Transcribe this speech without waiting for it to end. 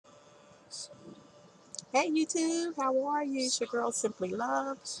Hey YouTube, how are you? It's your girl Simply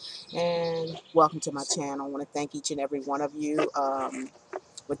Love, and welcome to my channel. I want to thank each and every one of you.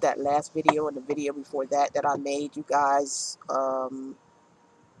 With that last video and the video before that I made, you guys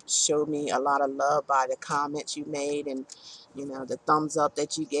showed me a lot of love by the comments you made, and the thumbs up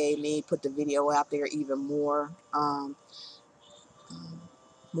that you gave me. Put the video out there even more.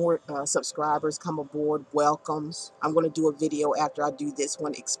 More subscribers come aboard. Welcome. I'm going to do a video after I do this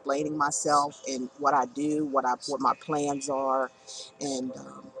one explaining myself and what I do, what my plans are, and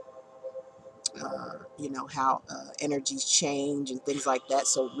how energies change and things like that.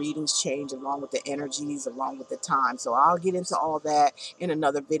 So readings change along with the energies, along with the time. So I'll get into all that in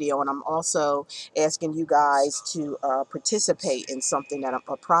another video. And I'm also asking you guys to participate in something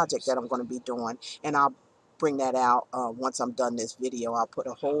a project that I'm going to be doing, and I'll bring that out once I'm done this video. I'll put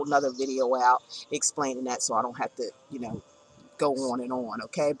a whole nother video out explaining that, so I don't have to go on and on.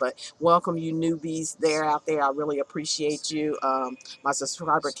 Okay, but welcome you newbies there out there. I really appreciate you. My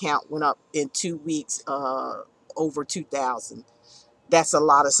subscriber count went up in 2 weeks, over 2,000. That's a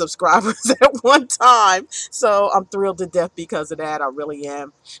lot of subscribers at one time, so I'm thrilled to death because of that. I really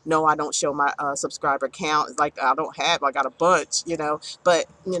am. No, I don't show my subscriber count. It's like I got a bunch, but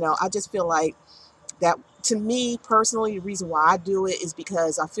I just feel like that, to me personally, the reason why I do it is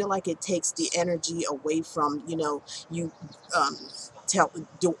because I feel like it takes the energy away from you um,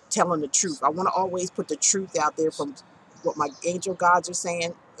 telling the truth. I want to always put the truth out there from what my angel gods are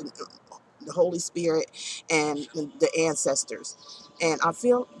saying, the Holy Spirit, and the ancestors. And I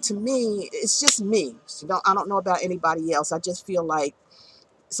feel, to me, it's just me. I don't know about anybody else. I just feel like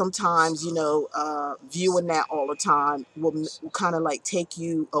sometimes viewing that all the time will kind of like take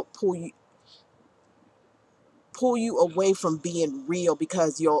you, pull you away from being real,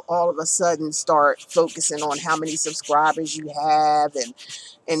 because you'll all of a sudden start focusing on how many subscribers you have, and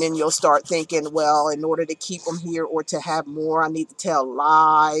then you'll start thinking, well, in order to keep them here or to have more, I need to tell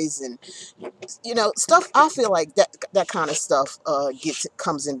lies and stuff. I feel like that kind of stuff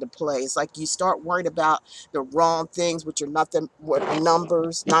comes into play. It's like you start worried about the wrong things, which are nothing with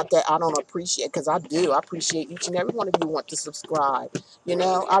numbers. Not that I don't appreciate, because I do. I appreciate each and every one of you want to subscribe.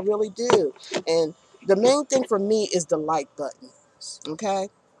 I really do. And the main thing for me is the like button. Okay.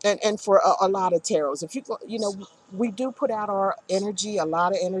 And for a lot of tarots, if we do put out our energy, a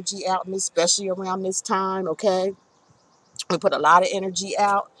lot of energy out, and especially around this time. Okay, we put a lot of energy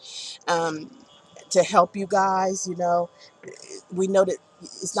out, um, to help you guys. We know that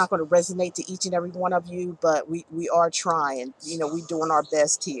it's not going to resonate to each and every one of you, but we are trying. We doing our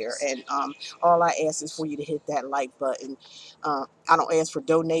best here, and all I ask is for you to hit that like button. I don't ask for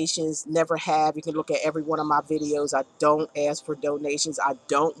donations, never have. You can look at every one of my videos. I don't ask for donations. I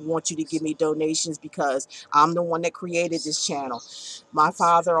don't want you to give me donations, because I'm the one that created this channel. My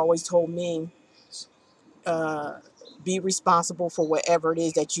father always told me, uh, be responsible for whatever it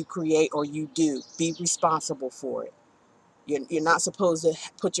is that you create or you do. Be responsible for it. You're not supposed to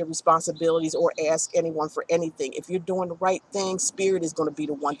put your responsibilities or ask anyone for anything. If you're doing the right thing, Spirit is going to be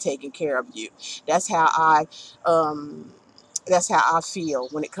the one taking care of you. That's how I um, that's how I feel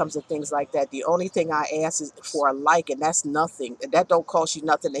when it comes to things like that. The only thing I ask is for a like, and that's nothing. That don't cost you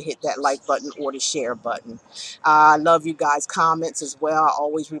nothing to hit that like button or the share button. I love you guys' comments as well. I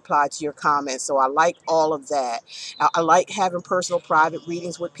always reply to your comments, so I like all of that. I like having personal private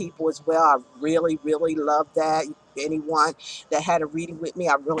readings with people as well. I really, really love that. Anyone that had a reading with me,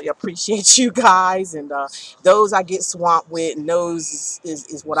 I really appreciate you guys. And those I get swamped with, and those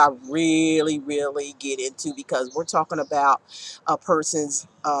is what I really, really get into, because we're talking about a person's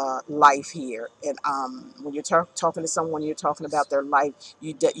life here. And when you're talking to someone, you're talking about their life.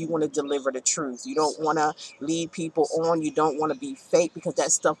 You want to deliver the truth. You don't want to lead people on. You don't want to be fake, because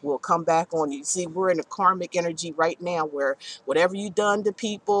that stuff will come back on you. See, we're in a karmic energy right now, where whatever you done to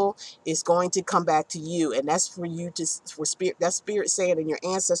people is going to come back to you. And that's for you to, for spirit, that spirit saying, and your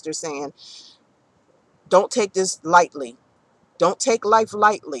ancestors saying, don't take this lightly. Don't take life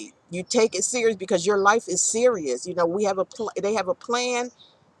lightly. You take it serious, because your life is serious. We have they have a plan.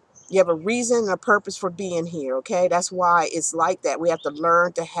 You have a reason and a purpose for being here. Okay, that's why it's like that. We have to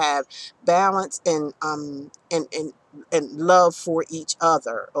learn to have balance and love for each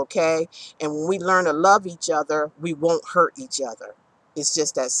other. Okay, and when we learn to love each other, we won't hurt each other. It's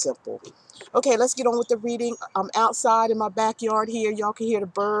just that simple. Okay, let's get on with the reading. I'm outside in my backyard here. Y'all can hear the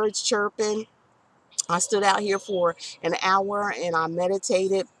birds chirping. I stood out here for an hour and I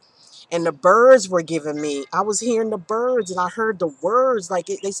meditated, and the birds were giving me, I was hearing the birds, and I heard the words, like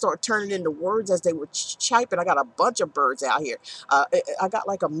they start turning into words as they were chirping. I got a bunch of birds out here. I got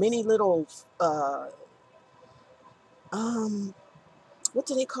like a mini little, um, what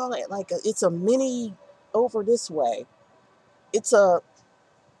do they call it? Like it's a mini over this way. It's a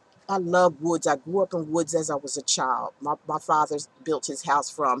I love woods. I grew up in woods as I was a child. My father built his house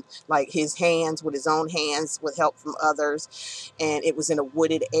from like his hands, with his own hands, with help from others. And it was in a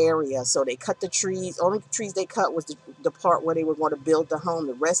wooded area. So they cut the trees. Only trees they cut was the part where they were going to build the home.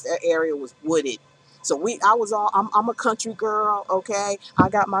 The rest of the area was wooded. So I'm a country girl, okay? I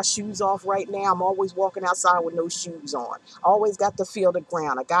got my shoes off right now. I'm always walking outside with no shoes on. Always got to feel the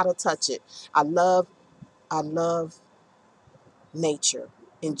ground. I got to touch it. I love nature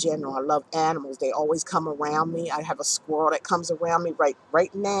in general. I love animals. They always come around me. I have a squirrel that comes around me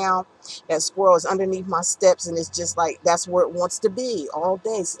right now. That squirrel is underneath my steps, and it's just like that's where it wants to be all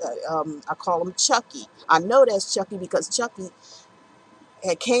day. I call him Chucky. I know that's Chucky because Chucky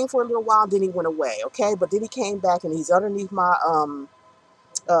had came for a little while, then he went away. Okay, but then he came back, and he's underneath my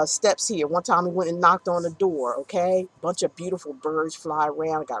steps here. One time he went and knocked on the door. Okay, bunch of beautiful birds fly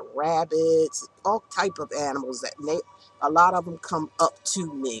around. I got rabbits, all type of animals a lot of them come up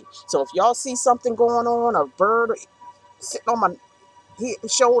to me. So if y'all see something going on, a bird sitting on my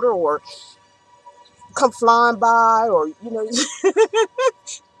shoulder, or come flying by, or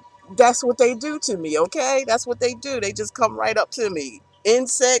that's what they do to me. Okay, that's what they do. They just come right up to me.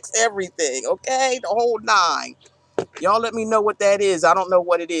 Insects, everything. Okay, the whole nine. Y'all let me know what that is. I don't know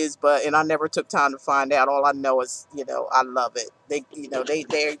what it is, and I never took time to find out. All I know is, I love it. They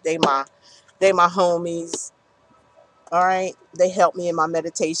my homies. All right. They help me in my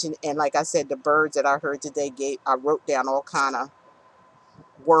meditation. And like I said, the birds that I heard today I wrote down all kind of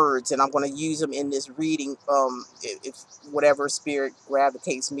words, and I'm going to use them in this reading. If whatever spirit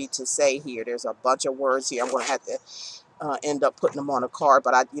gravitates me to say here, there's a bunch of words here. I'm going to have to end up putting them on a card.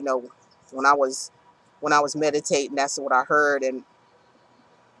 But when I was meditating, that's what I heard. And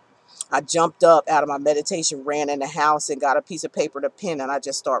I jumped up out of my meditation, ran in the house, and got a piece of paper and a pen, and I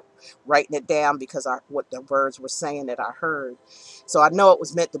just start writing it down because what the words were saying that I heard. So I know it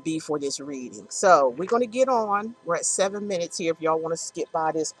was meant to be for this reading. So we're going to get on. We're at 7 minutes here if y'all want to skip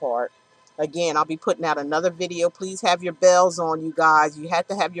by this part. Again, I'll be putting out another video. Please have your bells on, you guys. You have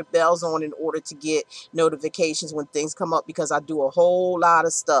to have your bells on in order to get notifications when things come up, because I do a whole lot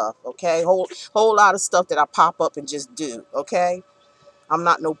of stuff, okay? Whole lot of stuff that I pop up and just do, okay? I'm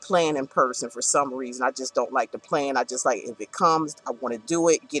not no planning person for some reason. I just don't like to plan. I just like, if it comes, I want to do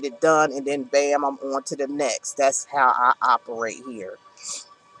it, get it done, and then bam, I'm on to the next. That's how I operate here.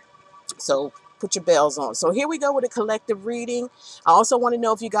 So put your bells on. So here we go with a collective reading. I also want to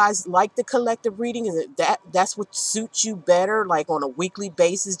know if you guys like the collective reading. Is it that's what suits you better? Like on a weekly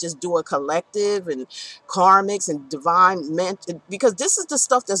basis, just do a collective and karmics and divine because this is the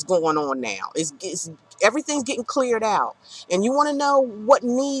stuff that's going on now. Everything's getting cleared out, and you want to know what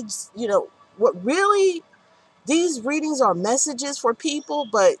needs, what really. These readings are messages for people,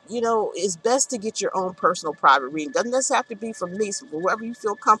 but, it's best to get your own personal private reading. Doesn't this have to be from me, so whoever you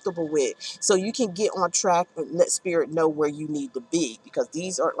feel comfortable with, so you can get on track and let spirit know where you need to be. Because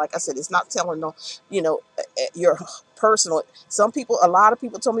these are, like I said, it's not telling no, your personal. A lot of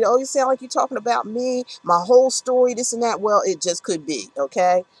people told me, oh, you sound like you're talking about me, my whole story, this and that. Well, it just could be,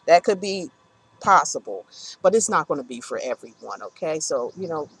 okay? That could be possible, but it's not going to be for everyone, okay? So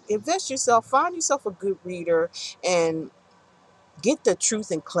invest yourself, find yourself a good reader, and get the truth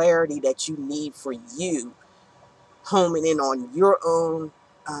and clarity that you need for you, homing in on your own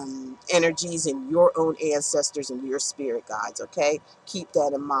energies and your own ancestors and your spirit guides, okay? Keep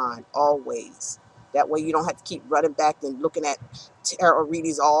that in mind always. That way you don't have to keep running back and looking at tarot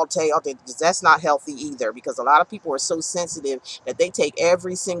readings all day. That's not healthy either, because a lot of people are so sensitive that they take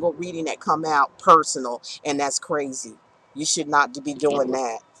every single reading that come out personal, and that's crazy. You should not be doing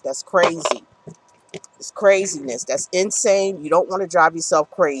that. That's crazy. It's craziness. That's insane. You don't want to drive yourself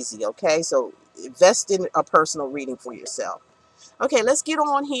crazy, okay? So invest in a personal reading for yourself. Okay, let's get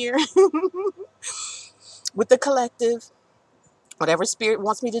on here with the collective. Whatever spirit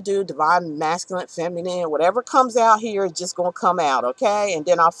wants me to do, divine, masculine, feminine, whatever comes out here is just going to come out, okay? And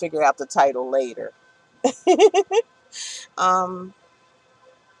then I'll figure out the title later. um,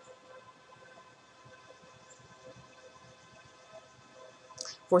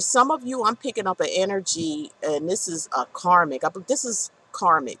 for some of you, I'm picking up an energy, and this is a karmic. This is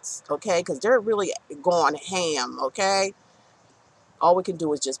karmics, okay? Because they're really going ham, okay? All we can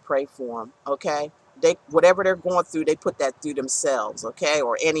do is just pray for them, okay? Whatever they're going through, they put that through themselves, okay?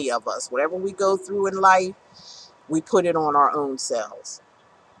 Or any of us. Whatever we go through in life, we put it on our own selves.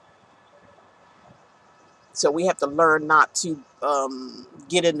 So we have to learn not to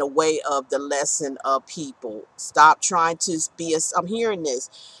get in the way of the lesson of people. Stop trying to be I'm hearing this.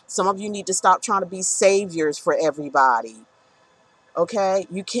 Some of you need to stop trying to be saviors for everybody. Okay,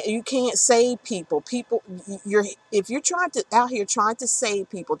 you can't save people. You're if you're trying to out here trying to save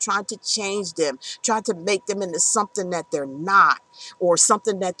people, trying to change them, trying to make them into something that they're not, or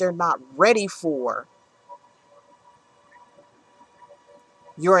something that they're not ready for,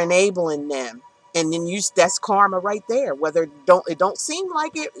 you're enabling them. And then that's karma right there. Whether it don't seem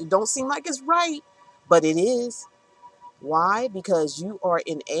like it don't seem like it's right, but it is. Why? Because you are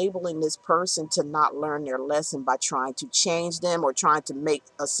enabling this person to not learn their lesson by trying to change them or trying to make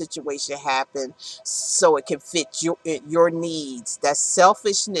a situation happen so it can fit your needs. That's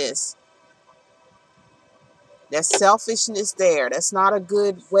selfishness. That's selfishness there. That's not a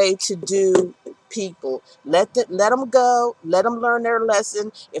good way to do people. Let them go. Let them learn their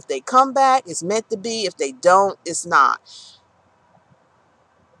lesson. If they come back, it's meant to be. If they don't, it's not.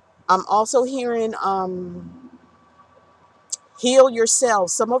 I'm also hearing heal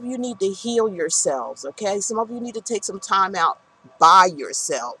yourselves. Some of you need to heal yourselves, okay? Some of you need to take some time out by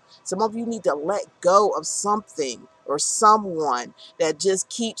yourself. Some of you need to let go of something or someone that just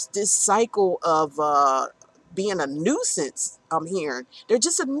keeps this cycle of being a nuisance. I'm hearing they're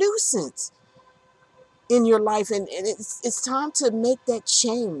just a nuisance in your life, and it's time to make that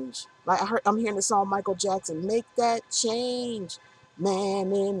change. Like I'm hearing the song Michael Jackson, make that change,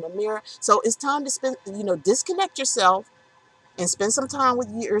 man in the mirror. So it's time to spend, disconnect yourself and spend some time with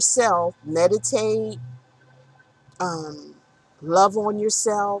yourself, meditate, um, love on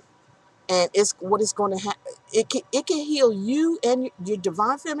yourself, and it's what it's going to happen. It can heal you and your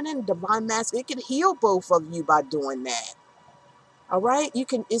divine feminine and divine masculine. It can heal both of you by doing that. All right, you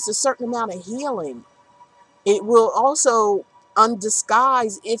can. It's a certain amount of healing. It will also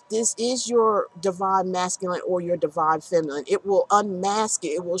undisguise if this is your divine masculine or your divine feminine. It will unmask it.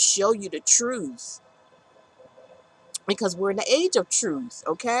 It will show you the truth. Because we're in the age of truth,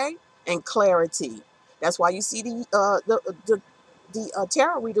 okay, and clarity. That's why you see the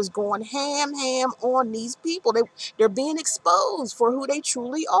tarot readers going ham on these people. They're being exposed for who they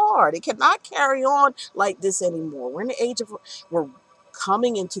truly are. They cannot carry on like this anymore. We're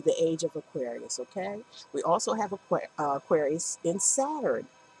coming into the age of Aquarius, okay. We also have Aquarius in Saturn.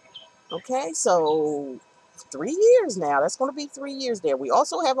 Okay, so 3 years now. That's going to be 3 years there. We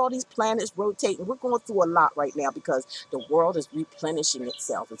also have all these planets rotating. We're going through a lot right now because the world is replenishing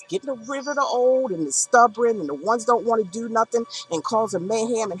itself. It's getting rid of the old and the stubborn and the ones don't want to do nothing and causing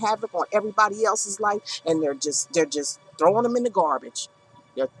mayhem and havoc on everybody else's life. And they're just throwing them in the garbage.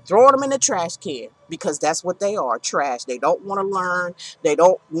 They're throwing them in the trash can because that's what they are, trash. They don't want to learn.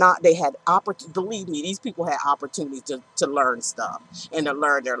 They had opportunity. Believe me, these people had opportunities to learn stuff and to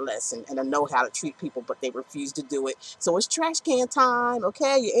learn their lesson and to know how to treat people, but they refuse to do it. So it's trash can time,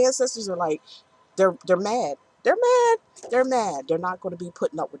 okay? Your ancestors are like, they're mad. They're mad. They're mad. They're not going to be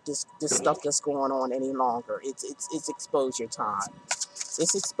putting up with this stuff that's going on any longer. It's exposure time.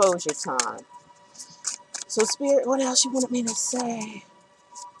 It's exposure time. So Spirit, what else you wanted me to say?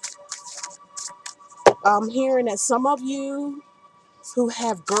 I'm hearing that some of you who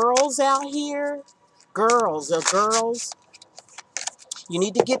have girls out here, girls, you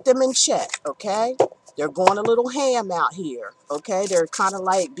need to get them in check, okay? They're going a little ham out here, okay? They're kind of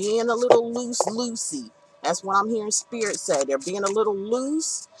like being a little loosey. That's what I'm hearing Spirit say. They're being a little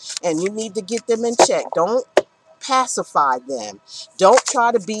loose, and you need to get them in check. Don't pacify them. Don't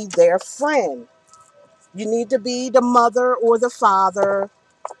try to be their friend. You need to be the mother or the father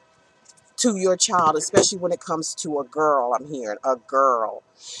to your child, especially when it comes to a girl. I'm hearing a girl.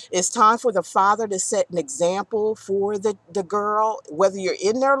 It's time for the father to set an example for the girl, whether you're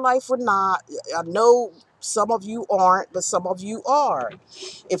in their life or not. I know some of you aren't, but some of you are.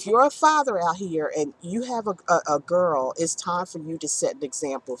 If you're a father out here and you have a girl, it's time for you to set an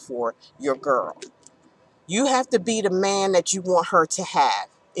example for your girl. You have to be the man that you want her to have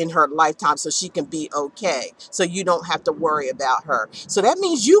in her lifetime so she can be okay. So you don't have to worry about her. So that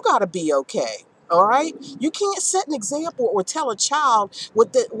means you got to be okay. All right? You can't set an example or tell a child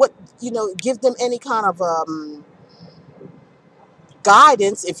give them any kind of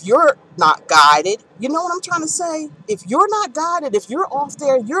guidance if you're not guided. You know what I'm trying to say? If you're not guided, if you're off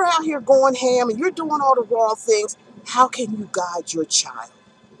there, you're out here going ham and you're doing all the wrong things, how can you guide your child?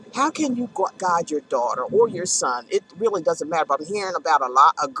 How can you guide your daughter or your son? It really doesn't matter. But I'm hearing about a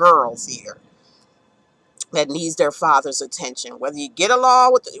lot of girls here that needs their father's attention. Whether you get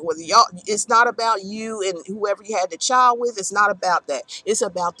along whether y'all, it's not about you and whoever you had the child with. It's not about that. It's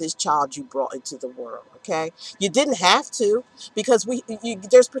about this child you brought into the world. Okay, you didn't have to because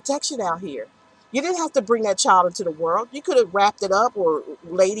there's protection out here. You didn't have to bring that child into the world. You could have wrapped it up, or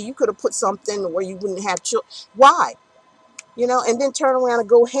lady, you could have put something where you wouldn't have children. Why? And then turn around and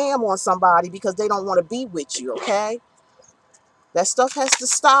go ham on somebody because they don't want to be with you, okay? That stuff has to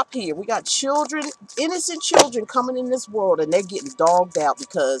stop here. We got children, innocent children coming in this world, and they're getting dogged out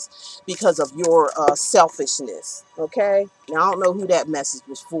because of your selfishness. Okay? Now, I don't know who that message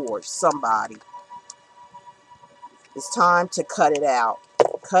was for. Somebody. It's time to cut it out.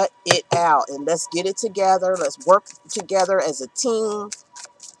 Cut it out. And let's get it together. Let's work together as a team.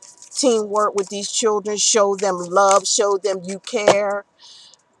 Teamwork with these children. Show them love. Show them you care.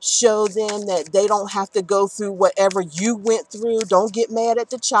 Show them that they don't have to go through whatever you went through. Don't get mad at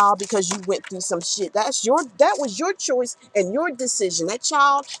the child because you went through some shit. That was your choice and your decision. That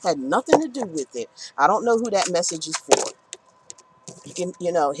child had nothing to do with it. I don't know who that message is for. You can,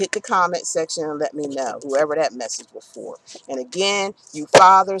 hit the comment section and let me know, whoever that message was for. And again, you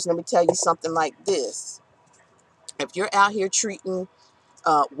fathers, let me tell you something like this. If you're out here treating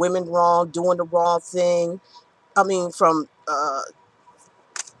women wrong, doing the wrong thing, I mean, from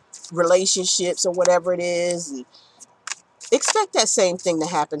relationships or whatever it is, and expect that same thing to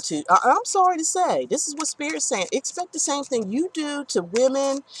happen to, I'm sorry to say, this is what Spirit's saying, expect the same thing you do to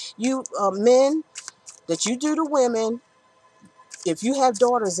women, you men, that you do to women. If you have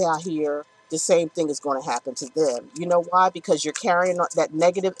daughters out here, the same thing is going to happen to them. You know why? Because you're carrying that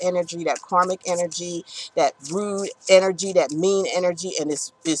negative energy, that karmic energy, that rude energy, that mean energy, and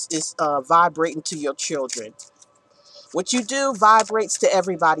it's vibrating to your children. What you do vibrates to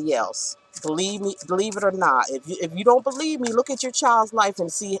everybody else. Believe me, believe it or not. If you don't believe me, look at your child's life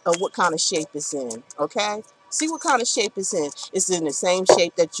and see what kind of shape it's in. Okay? See what kind of shape it's in. It's in the same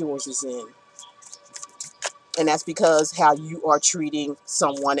shape that yours is in. And that's because how you are treating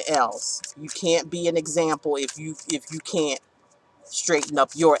someone else. You can't be an example if you can't straighten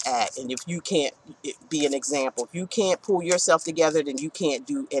up your act, and if you can't be an example. If you can't pull yourself together, then you can't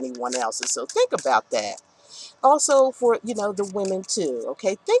do anyone else's. So think about that. Also for, the women too,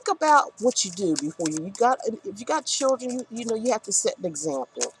 okay? Think about what you do before if you got children, you have to set an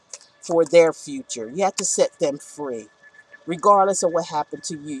example for their future. You have to set them free. Regardless of what happened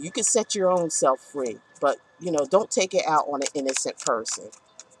to you. You can set your own self free, but, don't take it out on an innocent person.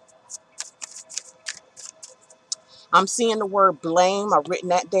 I'm seeing the word blame. I've written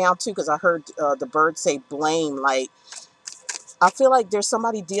that down too because I heard the bird say blame. Like, I feel like there's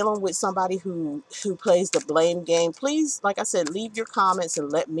somebody dealing with somebody who plays the blame game. Please, like I said, leave your comments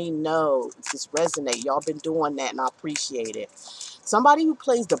and let me know if this resonates. Y'all been doing that, and I appreciate it. Somebody who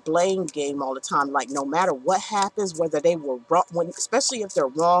plays the blame game all the time, like no matter what happens, whether they were wrong, especially if they're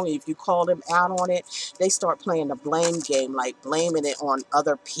wrong, if you call them out on it, they start playing the blame game, like blaming it on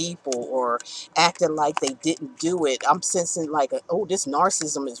other people or acting like they didn't do it. I'm sensing like, this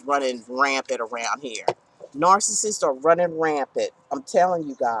narcissism is running rampant around here. Narcissists are running rampant. I'm telling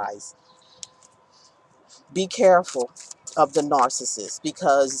you guys, be careful of the narcissist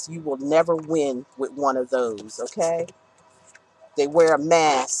because you will never win with one of those, okay? They wear a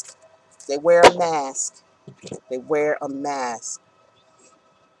mask. They wear a mask. They wear a mask.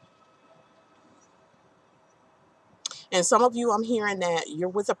 And some of you, I'm hearing that you're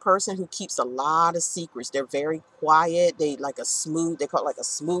with a person who keeps a lot of secrets. They're very quiet. They call it like a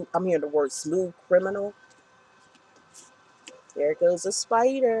smooth, I'm hearing the word smooth criminal. There goes a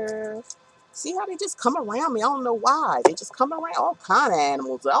spider. See how they just come around me? I don't know why. They just come around, all kind of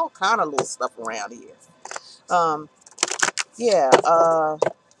animals, all kind of little stuff around here. Yeah,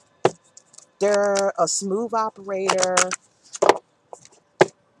 they're a smooth operator.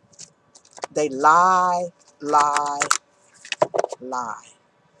 They lie, lie, lie.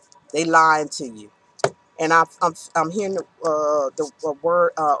 They lying to you. And I'm hearing the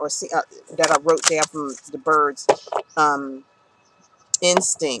word that I wrote down from the birds,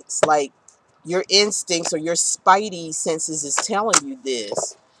 instincts. Like your instincts or your spidey senses is telling you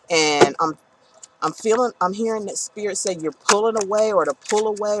this. And I'm hearing that spirit say you're pulling away or to pull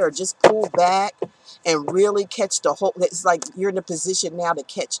away or just pull back and really catch the whole. It's like you're in a position now to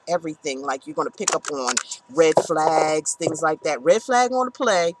catch everything. Like you're going to pick up on red flags, things like that. Red flag on the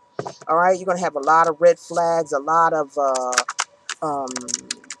play. All right. You're going to have a lot of red flags, a lot of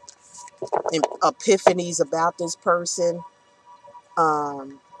epiphanies about this person.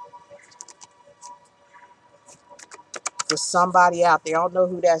 For somebody out there, I don't know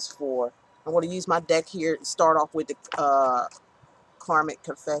who that's for. I'm going to use my deck here and start off with the Karmic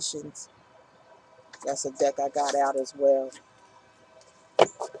Confessions. That's a deck I got out as well.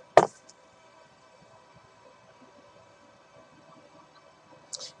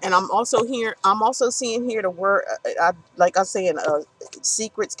 And I'm also seeing here the word, like I was saying,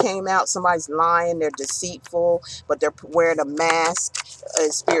 secrets came out. Somebody's lying. They're deceitful, but they're wearing a mask.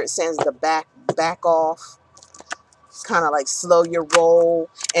 Spirit sends the back off. Kind of like slow your roll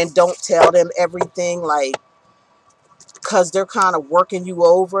and don't tell them everything. Like because they're kind of working you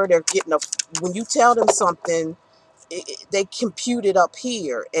over. They're getting when you tell them something, they compute it up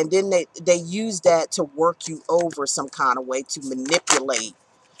here, and then they use that to work you over some kind of way, to manipulate.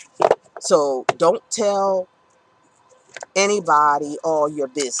 So don't tell anybody all your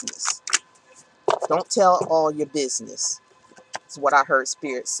business. Don't tell all your business. That's what I heard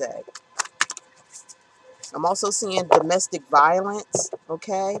Spirit say. I'm also seeing domestic violence,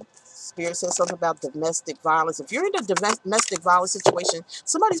 okay? Spirit says something about domestic violence. If you're in a domestic violence situation,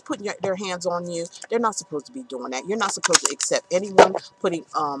 somebody's putting their hands on you. They're not supposed to be doing that. You're not supposed to accept anyone putting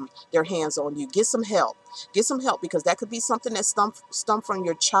their hands on you. Get some help. Get some help, because that could be something that stemmed from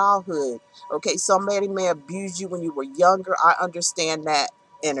your childhood, okay? Somebody may abuse you when you were younger. I understand that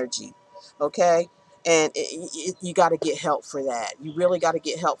energy, okay? And you got to get help for that. You really got to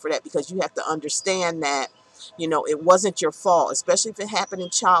get help for that, because you have to understand that, you know, it wasn't your fault, especially if it happened in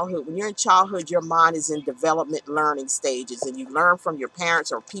childhood. When you're in childhood, your mind is in development learning stages, and you learn from your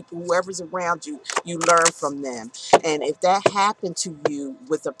parents or people, whoever's around you, you learn from them. And if that happened to you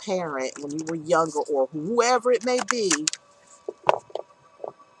with a parent when you were younger, or whoever it may be,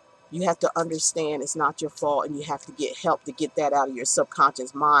 you have to understand it's not your fault, and you have to get help to get that out of your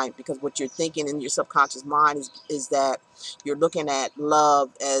subconscious mind, because what you're thinking in your subconscious mind is that you're looking at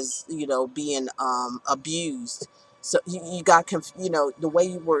love as, you know, being abused. So you got, you know, the way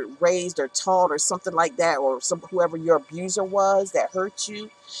you were raised or taught or something like that, or whoever your abuser was that hurt you,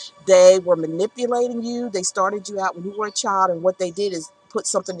 they were manipulating you. They started you out when you were a child, and what they did is put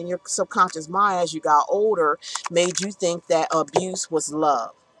something in your subconscious mind as you got older, made you think that abuse was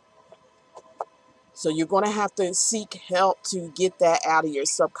love. So you're going to have to seek help to get that out of your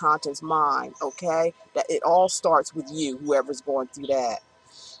subconscious mind, okay? That it all starts with you, whoever's going through that.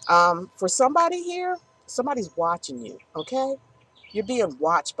 For somebody here, somebody's watching you, okay? You're being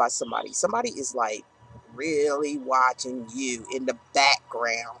watched by somebody. Somebody is like really watching you in the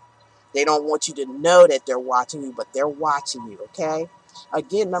background. They don't want you to know that they're watching you, but they're watching you, okay?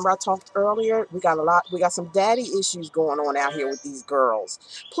 Again, remember I talked earlier, we got some daddy issues going on out here with these girls.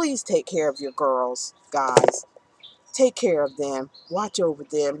 Please take care of your girls, guys. Take care of them. Watch over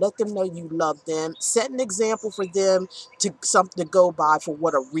them. Let them know you love them. Set an example for them, to something to go by for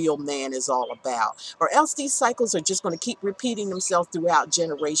what a real man is all about. Or else these cycles are just going to keep repeating themselves throughout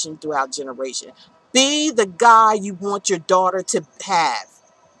generation. Be the guy you want your daughter to have.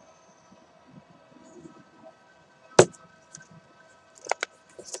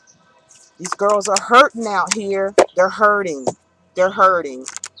 These girls are hurting out here. They're hurting. They're hurting.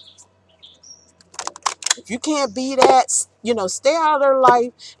 If you can't be that, you know, stay out of their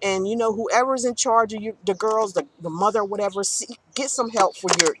life. And, you know, whoever's in charge of you, the girls, the mother, whatever, get some help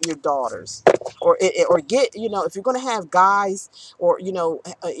for your daughters. Or get, you know, if you're going to have guys, or, you know,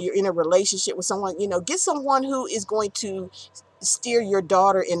 you're in a relationship with someone, you know, get someone who is going to steer your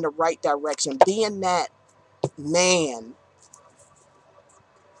daughter in the right direction. Being that man.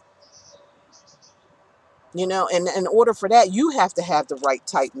 You know, and in order for that, you have to have the right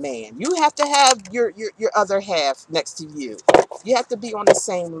type man. You have to have your other half next to you. You have to be on the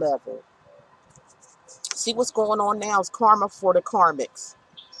same level. See what's going on now is karma for the karmics.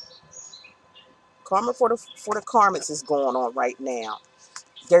 Karma for the karmics is going on right now.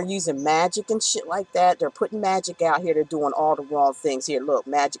 They're using magic and shit like that. They're putting magic out here. They're doing all the wrong things here. Look,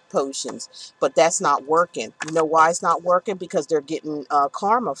 magic potions. But that's not working. You know why it's not working? Because they're getting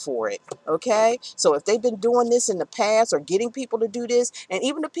karma for it. Okay? So if they've been doing this in the past, or getting people to do this, and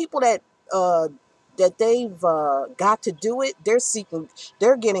even the people that they've got to do it,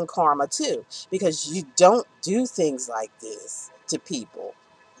 they're getting karma too. Because you don't do things like this to people.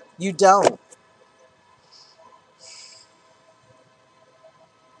 You don't.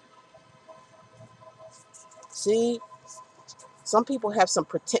 See? Some people have some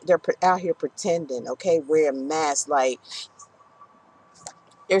they're out here pretending, okay, wearing masks. Like,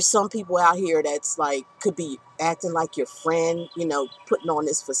 there's some people out here that's like, could be acting like your friend, you know, putting on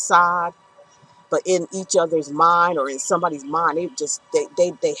this facade, but in each other's mind, or in somebody's mind,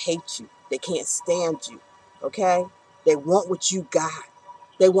 they hate you. They can't stand you, okay? They want what you got.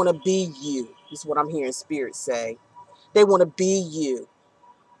 They want to be you. This is what I'm hearing Spirit say. They want to be you.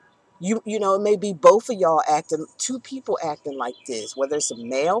 You know, it may be both of y'all acting, two people acting like this, whether it's a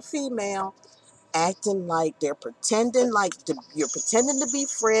male, female, acting like they're pretending, you're pretending to be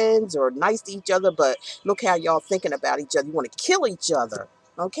friends or nice to each other, but look how y'all thinking about each other. You want to kill each other,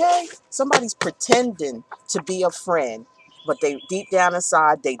 okay? Somebody's pretending to be a friend, but they deep down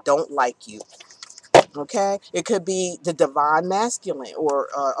inside, they don't like you, okay? It could be the divine masculine, or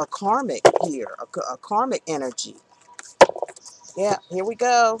a karmic here, a karmic energy. Yeah, here we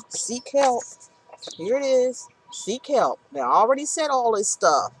go. Seek help. Here it is. Seek help. Now, I already said all this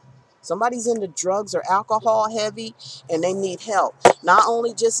stuff. Somebody's into drugs or alcohol heavy and they need help. Not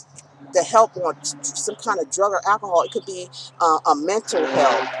only just the help on some kind of drug or alcohol, it could be a mental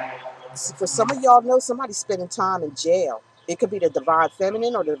help. For some of y'all know somebody's spending time in jail. It could be the divine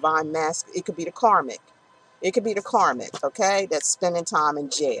feminine or the divine masculine. It could be the karmic. It could be the karmic, okay, that's spending time in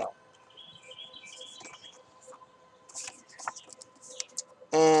jail.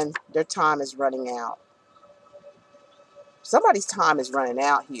 And their time is running out. Somebody's time is running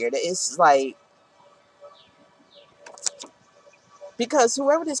out here. It's like, because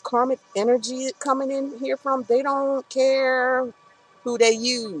whoever this karmic energy is coming in here from, they don't care who they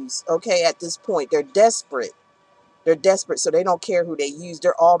use, okay, at this point. They're desperate. They're desperate, so they don't care who they use.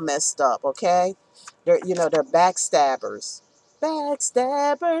 They're all messed up, okay? They're backstabbers.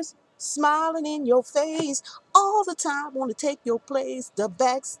 Backstabbers, smiling in your face all the time, want to take your place. The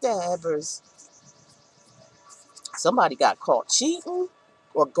backstabbers. Somebody got caught cheating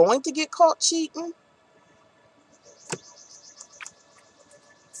or going to get caught cheating.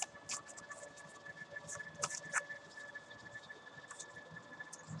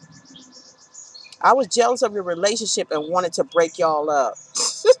 I was jealous of your relationship and wanted to break y'all up.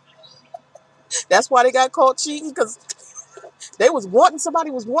 That's why they got caught cheating, because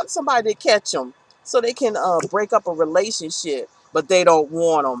somebody was wanting somebody to catch them so they can break up a relationship, but they don't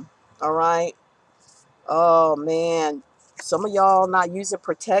want them. All right. Oh man, some of y'all not using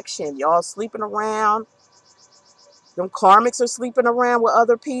protection. Y'all sleeping around. Them karmics are sleeping around with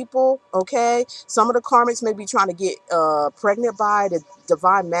other people, okay? Some of the karmics may be trying to get pregnant by the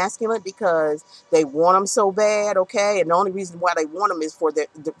divine masculine because they want them so bad, okay? And the only reason why they want them is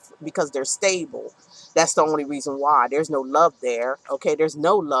because they're stable. That's the only reason why. There's no love there, okay? There's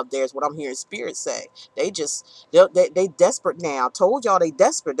no love there is what I'm hearing spirit say. They desperate now. Told y'all they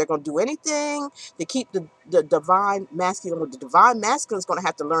desperate. They're going to do anything to keep the divine masculine. The divine masculine is going to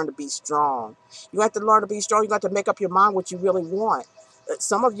have to learn to be strong. You have to learn to be strong. You got to make up your mind what you really want.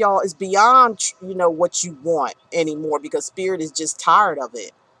 Some of y'all is beyond, what you want anymore because spirit is just tired of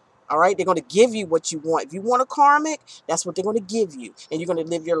it. All right. They're going to give you what you want. If you want a karmic, that's what they're going to give you. And you're going to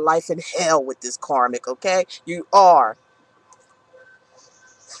live your life in hell with this karmic. Okay. You are.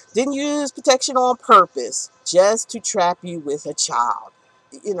 Didn't use protection on purpose just to trap you with a child.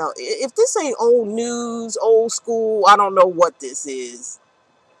 If this ain't old news, old school, I don't know what this is.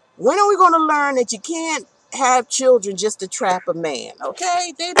 When are we going to learn that you can't have children just to trap a man?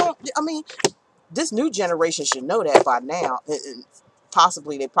 Okay, they don't. I mean, this new generation should know that by now. And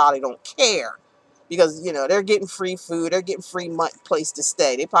possibly they probably don't care because they're getting free food, they're getting free place to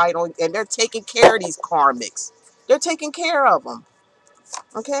stay. They probably don't, and they're taking care of these karmics. They're taking care of them.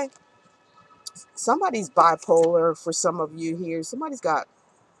 Okay, somebody's bipolar for some of you here. Somebody's got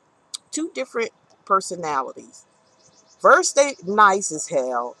two different personalities. First, they nice as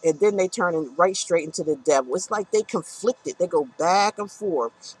hell, and then they turn right straight into the devil. It's like they conflicted. They go back and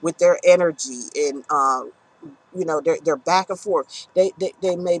forth with their energy, and they're back and forth. They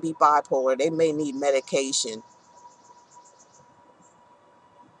may be bipolar. They may need medication.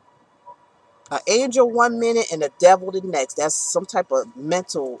 An angel 1 minute and a devil the next. That's some type of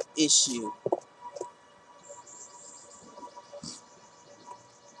mental issue.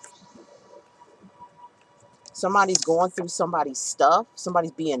 Somebody's going through somebody's stuff.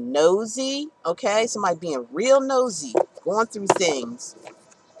 Somebody's being nosy. Okay, somebody being real nosy, going through things.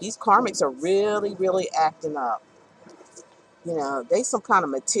 These karmics are really, really acting up. They some kind of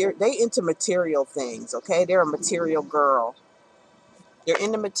material. They into material things. Okay, they're a material girl. They're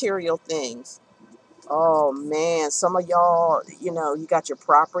into material things. Oh man, some of y'all, you got your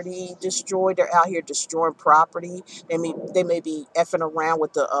property destroyed. They're out here destroying property. They may be effing around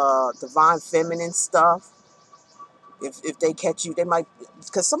with the divine feminine stuff. If they catch you, they might,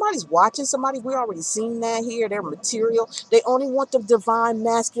 because somebody's watching somebody. We already seen that here. They're material. They only want the divine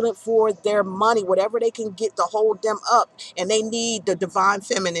masculine for their money, whatever they can get to hold them up, and they need the divine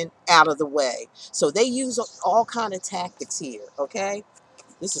feminine out of the way. So they use all kind of tactics here. Okay,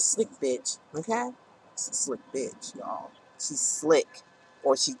 this is slick bitch. Okay, this is slick bitch, y'all. She's slick,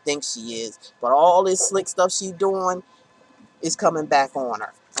 or she thinks she is, but all this slick stuff she doing is coming back on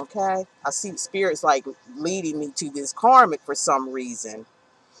her. Okay, I see spirits like leading me to this karmic for some reason.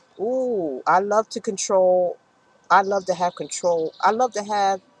 Ooh, I love to control. I love to have control. I love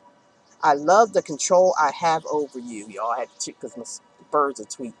the control I have over you. Y'all, I had to, because my birds are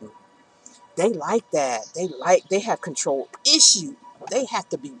tweeting. They like that. They have control issue. They have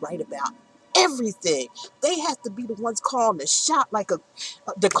to be right about everything. They have to be the ones calling the shot. Like the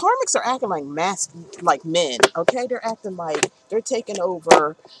karmics are acting like men. Okay, they're acting like they're taking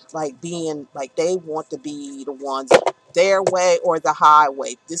over, like being like they want to be the ones their way or the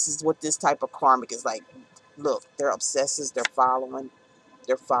highway. This is what this type of karmic is like. Look, they're obsessives. They're following.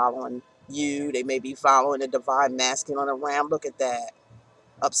 They're following you. They may be following the divine masculine around. Look at that.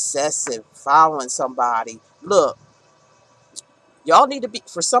 Obsessive, following somebody. Look, y'all need to be,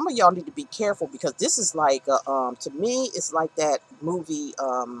 for some of y'all need to be careful, because this is like to me it's like that movie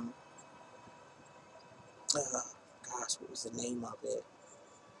gosh, what was the name of it?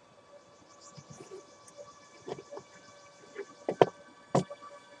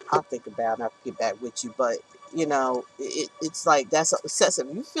 I'll think about it. I'll get back with you. But you know, it's like that's obsessive.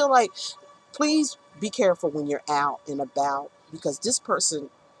 You feel like, please be careful when you're out and about, because this person,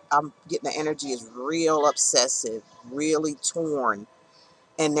 I'm getting the energy, is real obsessive, really torn,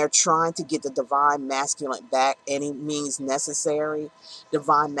 and they're trying to get the divine masculine back any means necessary.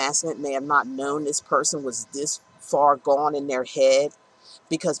 Divine masculine may have not known this person was this far gone in their head,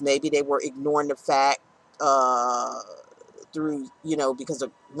 because maybe they were ignoring the fact uh, through, you know, because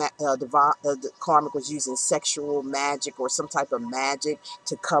the karmic was using sexual magic or some type of magic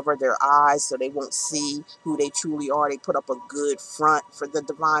to cover their eyes so they won't see who they truly are. They put up a good front for the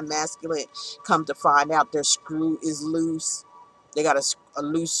divine masculine. Come to find out, their screw is loose. They got a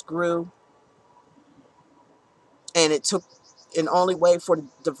loose screw, and it took an only way for the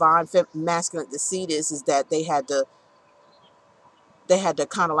divine masculine to see this is that they had to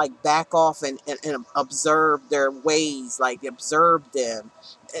kind of like back off and observe their ways, like observe them.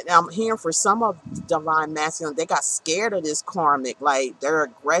 And I'm hearing for some of the divine masculine, they got scared of this karmic, like their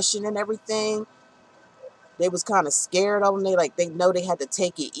aggression and everything. They was kind of scared of them. They know they had to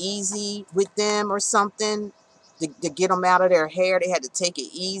take it easy with them or something to get them out of their hair. They had to take it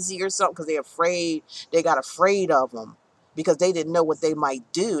easy or something because they're afraid. They got afraid of them because they didn't know what they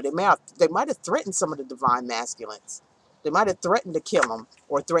might do. They might have threatened some of the divine masculines. They might have threatened to kill them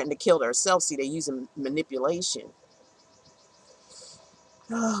or threatened to kill themselves. See, they're using manipulation.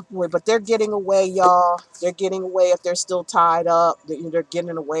 Oh boy, but they're getting away, y'all. They're getting away. If they're still tied up, they're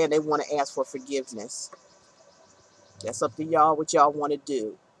getting away, and they want to ask for forgiveness. That's up to y'all what y'all want to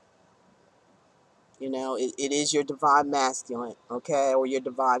do. You know, it is your divine masculine, okay, or your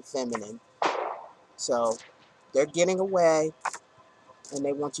divine feminine. So they're getting away, and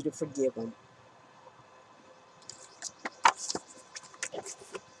they want you to forgive them.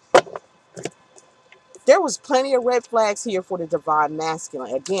 There was plenty of red flags here for the divine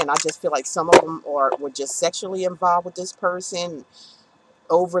masculine. Again, I just feel like some of them were just sexually involved with this person,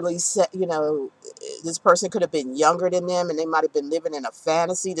 overly set. You know, this person could have been younger than them, and they might have been living in a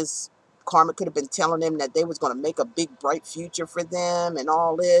fantasy. This karma could have been telling them that they was going to make a big bright future for them and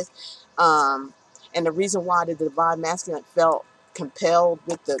all this. And the reason why the divine masculine felt compelled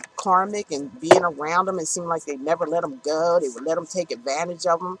with the karmic and being around them and seemed like they never let them go, they would let them take advantage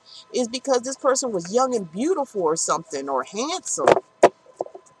of them, is because this person was young and beautiful or something, or handsome.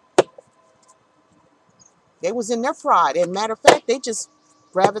 They was in their pride, and matter of fact, they just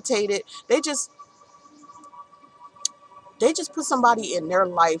gravitated, they just put somebody in their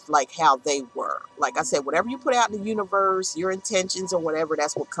life like how they were. Like I said, whatever you put out in the universe, your intentions or whatever,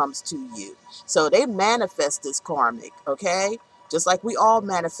 that's what comes to you. So they manifest this karmic, okay? Just like we all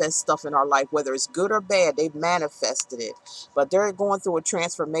manifest stuff in our life, whether it's good or bad, they've manifested it. But they're going through a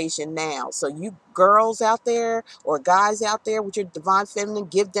transformation now. So you girls out there or guys out there with your divine feminine,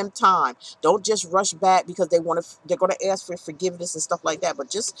 give them time. Don't just rush back because they're going to ask for forgiveness and stuff like that. But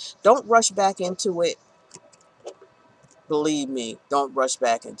just don't rush back into it. Believe me, don't rush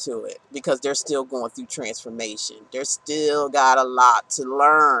back into it, because they're still going through transformation. They're still got a lot to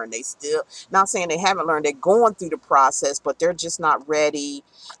learn. They still, not saying they haven't learned, they're going through the process, but they're just not ready.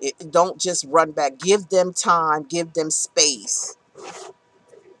 Don't just run back. Give them time, give them space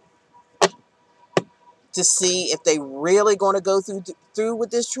to see if they really going to go through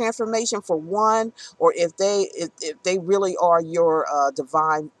with this transformation, for one, or if they really are your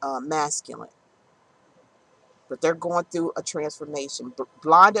divine masculine. But they're going through a transformation,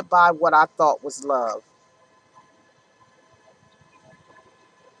 blinded by what I thought was love.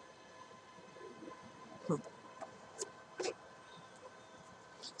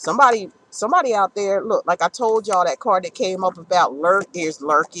 Somebody out there, look, like I told y'all, that card that came up about is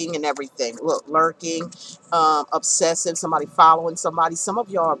lurking and everything. Look, lurking, obsessive, somebody following somebody. Some of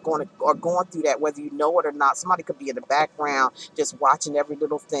y'all are going through that, whether you know it or not. Somebody could be in the background just watching every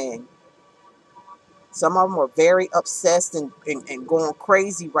little thing. Some of them are very obsessed and going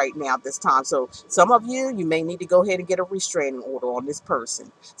crazy right now at this time. So some of you, you may need to go ahead and get a restraining order on this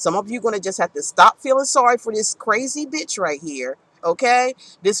person. Some of you are going to just have to stop feeling sorry for this crazy bitch right here. Okay?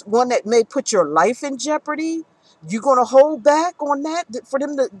 This one that may put your life in jeopardy. You're going to hold back on that for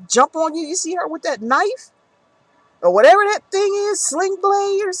them to jump on you. You see her with that knife? Or whatever that thing is, Sling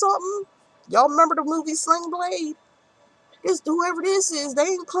Blade or something. Y'all remember the movie Sling Blade? It's whoever this is, they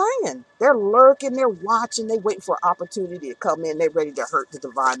ain't playing. They're lurking, they're watching, they waiting for opportunity to come in. They're ready to hurt the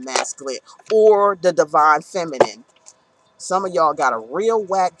divine masculine or the divine feminine. Some of y'all got a real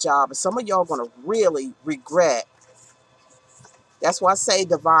whack job, and some of y'all gonna really regret. That's why I say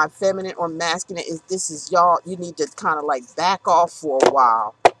divine feminine or masculine is this is y'all. You need to kind of like back off for a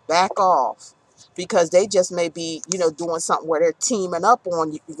while. Back off. Because they just may be, you know, doing something where they're teaming up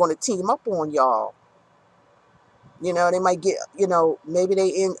on you. You're going to team up on y'all. You know, they might get, you know, maybe they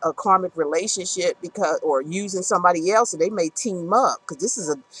in a karmic relationship because, or using somebody else, and they may team up. Because this is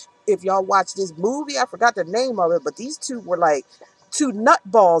a, if y'all watch this movie, I forgot the name of it, but these two were like two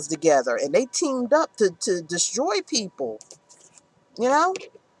nutballs together, and they teamed up to destroy people. You know,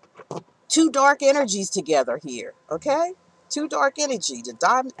 two dark energies together here. Okay, two dark energy,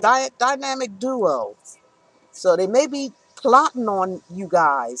 the dynamic duo. So they may be plotting on you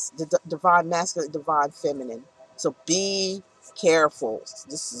guys, the divine masculine, divine feminine. So be careful.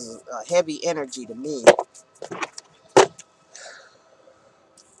 This is a heavy energy to me.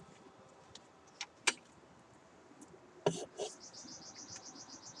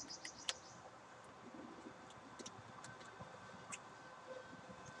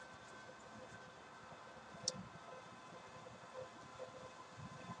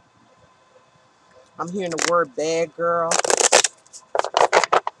 I'm hearing the word bad girl.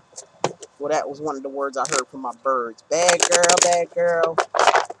 Well, that was one of the words I heard from my birds. Bad girl, bad girl,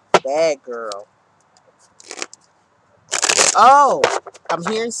 bad girl. Oh, I'm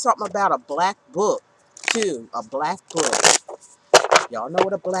hearing something about a black book, too. A black book. Y'all know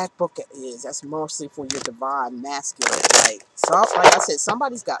what a black book is. That's mostly for your divine masculine. Like I said,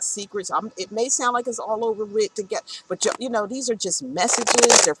 somebody's got secrets. It may sound like it's all over with to get, but you know, these are just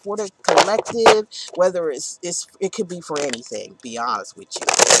messages. They're for the collective. Whether it could be for anything. Be honest with you,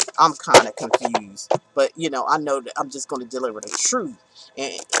 I'm kind of confused, but you know, I know that I'm just going to deliver the truth,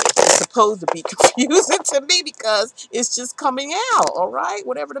 and it's supposed to be confusing to me because it's just coming out. All right,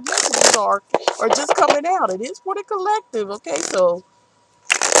 whatever the messages are just coming out. It is for the collective. Okay, so.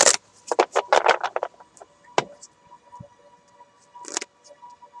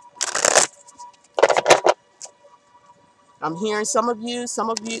 I'm hearing some of them,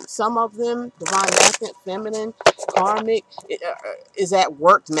 divine masculine, feminine, karmic, is at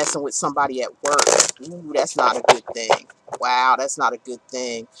work messing with somebody at work. Ooh, that's not a good thing. Wow, that's not a good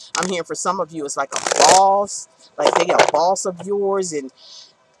thing. I'm hearing for some of you, it's like a boss, like they a boss of yours, and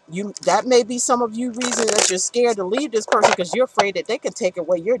that may be some of you reason that you're scared to leave this person because you're afraid that they can take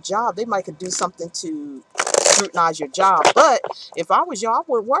away your job. They might could do something to scrutinize your job. But if I was y'all, I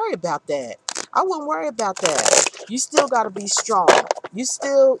wouldn't worry about that. I wouldn't worry about that. You still got to be strong. You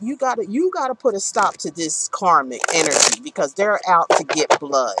gotta put a stop to this karmic energy because they're out to get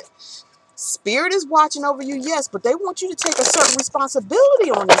blood. Spirit is watching over you, yes, but they want you to take a certain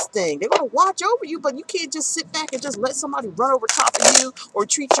responsibility on this thing. They're going to watch over you, but you can't just sit back and just let somebody run over top of you or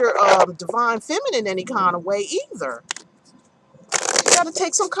treat your divine feminine any kind of way either. You got to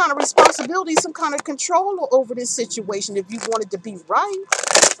take some kind of responsibility, some kind of control over this situation if you want it to be right.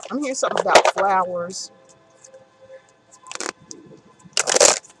 I'm hearing something about flowers.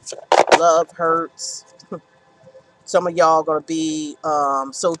 Love hurts. Some of y'all going to be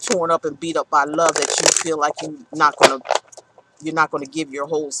so torn up and beat up by love that you feel like you're not going to give your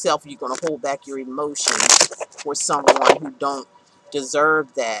whole self. You're going to hold back your emotions for someone who don't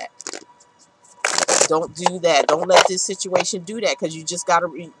deserve that. Don't do that. Don't let this situation do that because you just got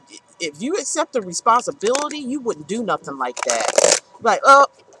to... If you accept the responsibility, you wouldn't do nothing like that. Like, oh,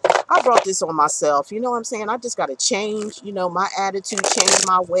 I brought this on myself. You know what I'm saying? I just got to change, you know, my attitude, change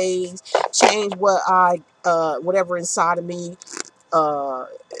my ways, change what whatever inside of me that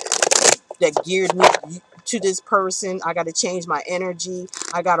geared me to this person. I got to change my energy.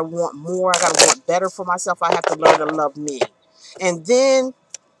 I got to want more. I got to want better for myself. I have to learn to love me. And then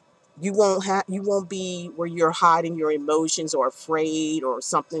you won't be where you're hiding your emotions or afraid or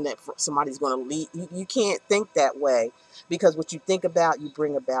something that somebody's going to lead. You can't think that way because what you think about, you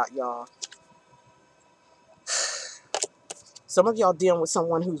bring about, y'all. Some of y'all dealing with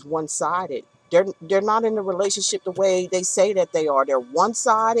someone who's one-sided. They're not in the relationship the way they say that they are. They're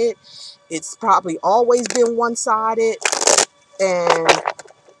one-sided. It's probably always been one-sided. And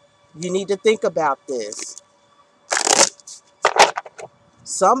You need to think about this.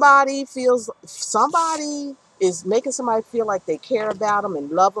 Somebody is making somebody feel like they care about them and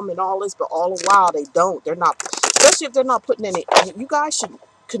love them and all this, but all the while they don't. They're not, especially if they're not putting any. You guys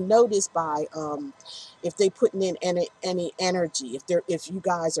could notice by if they putting in any energy. If you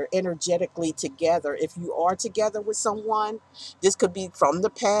guys are energetically together, if you are together with someone, this could be from the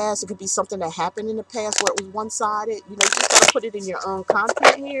past. It could be something that happened in the past where it was one-sided. You know, you just gotta put it in your own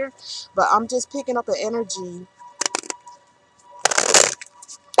content here. But I'm just picking up an energy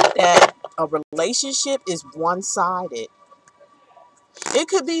that a relationship is one-sided. It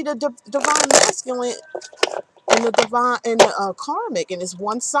could be the divine masculine and the divine and the karmic, and it's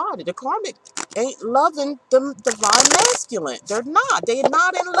one-sided. The karmic ain't loving the divine masculine. They're not. They're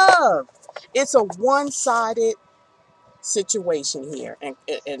not in love. It's a one-sided situation here, and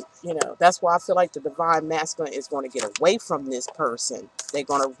you know, that's why I feel like the divine masculine is going to get away from this person. They're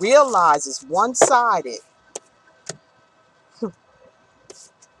going to realize it's one-sided.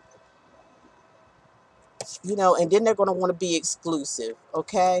 You know, and then they're going to want to be exclusive,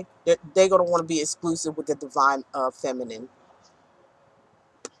 okay? They're going to want to be exclusive with the divine feminine.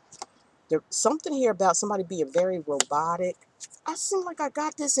 There's something here about somebody being very robotic. I seem like I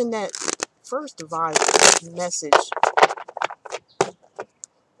got this in that first divine message.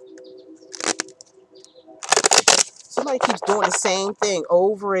 Somebody keeps doing the same thing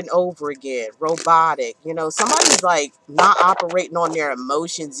over and over again. Robotic. You know, somebody's like not operating on their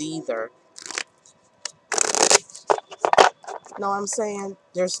emotions either. You know what I'm saying?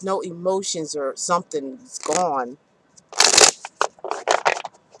 There's no emotions or something's gone.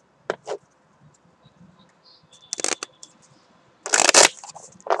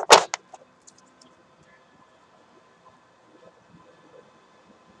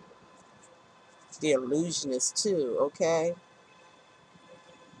 The illusionist too, okay?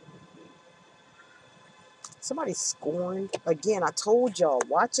 Somebody scorned. Again, I told y'all,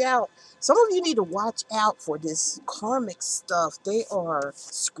 watch out. Some of you need to watch out for this karmic stuff. They are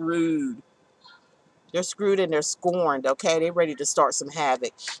screwed. They're screwed and they're scorned, okay? They're ready to start some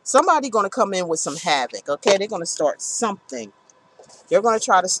havoc. Somebody going to come in with some havoc, okay? They're going to start something. They're going to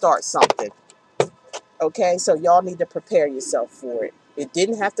try to start something, okay? So y'all need to prepare yourself for it. It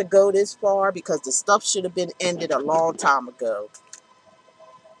didn't have to go this far because the stuff should have been ended a long time ago.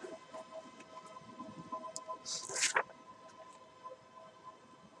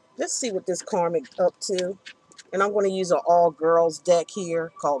 Let's see what this karmic up to. And I'm going to use an all-girls deck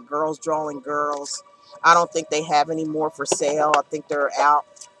here called Girls Drawing Girls. I don't think they have any more for sale. I think they're out.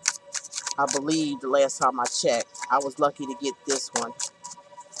 I believe the last time I checked. I was lucky to get this one.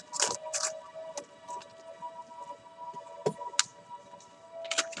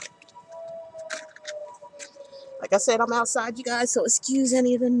 Like I said, I'm outside, you guys, so excuse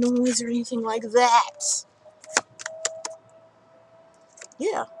any of the noise or anything like that.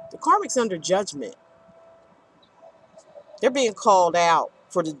 Yeah, the karmic's under judgment. They're being called out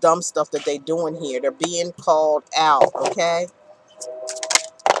for the dumb stuff that they're doing here. They're being called out, okay?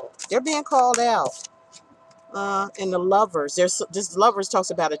 They're being called out. And the lovers, this lovers talks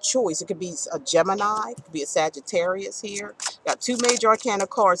about a choice. It could be a Gemini, it could be a Sagittarius here. Got two major arcana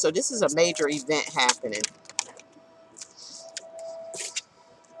cards, so this is a major event happening.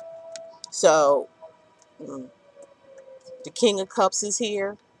 So the King of Cups is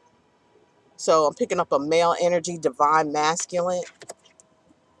here. So I'm picking up a male energy, divine masculine.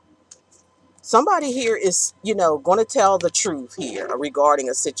 Somebody here is, you know, going to tell the truth here regarding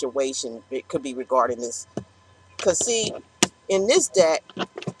a situation. It could be regarding this. Because see, in this deck,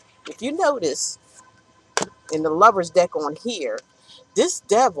 if you notice, in the lover's deck on here, this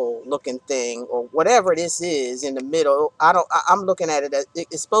devil looking thing or whatever this is in the middle, I'm looking at it as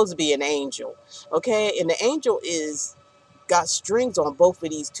it's supposed to be an angel, okay? And the angel is got strings on both of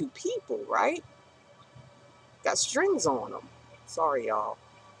these two people, right? Got strings on them. Sorry, y'all.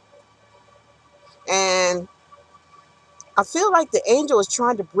 And I feel like the angel is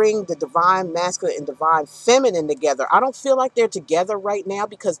trying to bring the divine masculine and divine feminine together. I don't feel like they're together right now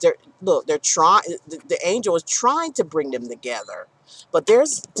because they're trying, the angel is trying to bring them together. But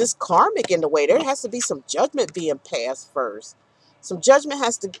there's this karmic in the way. There has to be some judgment being passed first. Some judgment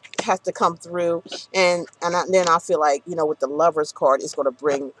has to come through. And then I feel like, you know, with the Lover's card, it's going to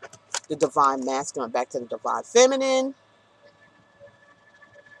bring the divine masculine back to the divine feminine.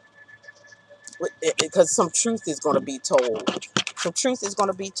 Because some truth is going to be told. Some truth is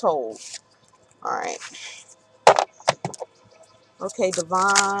going to be told. All right. Okay,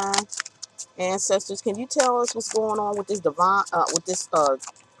 divine ancestors, can you tell us what's going on with this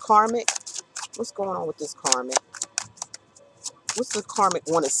karmic? What's going on with this karmic? What's the karmic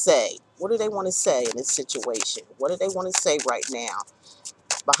want to say? What do they want to say in this situation? What do they want to say right now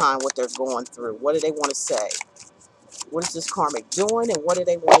behind what they're going through? What do they want to say? What is this karmic doing, and what do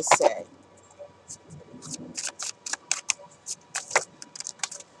they want to say?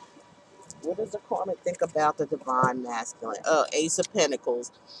 What does the karmic think about the divine masculine? Ace of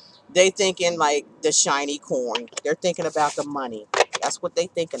Pentacles. They thinking like the shiny coin. They're thinking about the money. That's what they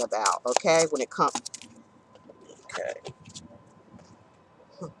thinking about, okay? When it comes... Okay.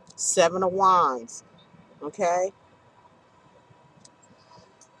 Seven of Wands, okay?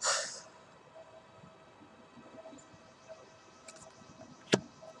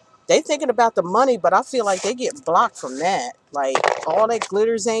 They thinking about the money, but I feel like they get blocked from that. Like, all that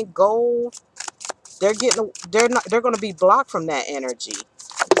glitters ain't gold. They're going to be blocked from that energy.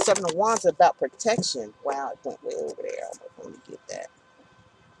 Seven of Wands is about protection. Wow, it went way over there. Let me get that.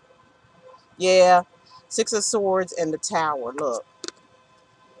 Yeah, Six of Swords and the Tower. Look,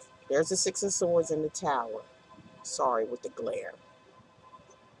 there's the Six of Swords and the Tower. Sorry with the glare.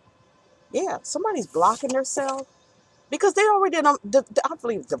 Yeah, somebody's blocking themselves because they already I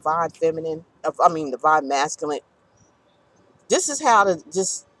believe divine feminine. I mean divine masculine. This is how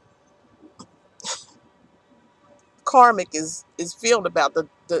this karmic is feeling about the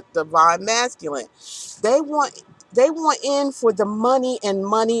divine masculine. They want in for the money and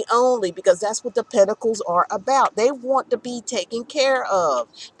money only, because that's what the pentacles are about. They want to be taken care of.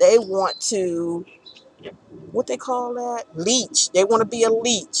 They want to, what they call that, leech. They want to be a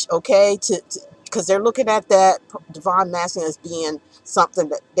leech, okay, because they're looking at that divine masculine as being something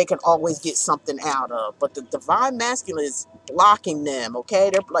that they can always get something out of. But the divine masculine is blocking them, okay?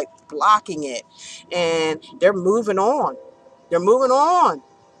 They're like blocking it, and they're moving on. They're moving on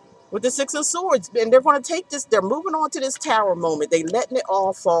with the Six of Swords, and they're going to take this. They're moving on to this Tower moment. They're letting it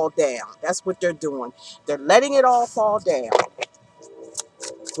all fall down. That's what they're doing. They're letting it all fall down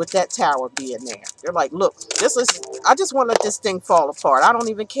with that Tower being there. They're like, look, I just want to let this thing fall apart. I don't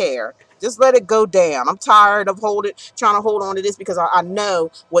even care. Just let it go down. I'm tired of trying to hold on to this, because I know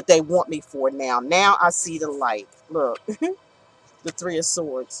what they want me for now. Now I see the light. Look, the Three of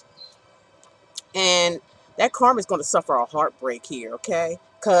Swords. And that karma is going to suffer a heartbreak here, okay?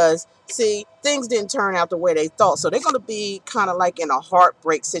 Because, see, things didn't turn out the way they thought. So they're going to be kind of like in a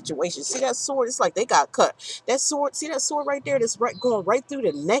heartbreak situation. See that sword? It's like they got cut. That sword, see that sword right there that's going right through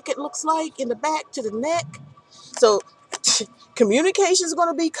the neck, it looks like, in the back to the neck? So communication is going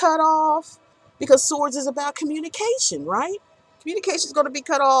to be cut off, because swords is about communication, right? Communication is going to be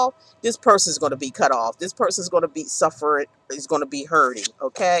cut off. This person is going to be cut off. This person is going to be suffering, is going to be hurting,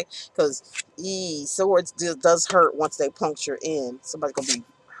 okay? Because swords does hurt once they puncture in. Somebody's going to be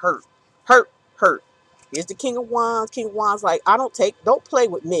hurt. Hurt. Here's the King of Wands. King of Wands like, don't play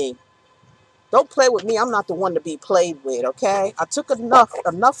with me. Don't play with me. I'm not the one to be played with, okay? I took enough.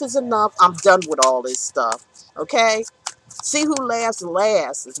 Enough is enough. I'm done with all this stuff, okay? See who laughs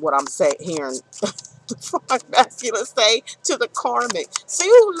last is what I'm hearing the masculine say to the karmic. See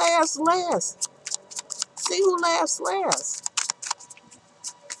who laughs last. See who laughs last.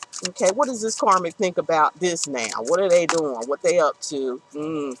 Okay, what does this karmic think about this now? What are they doing? What they up to?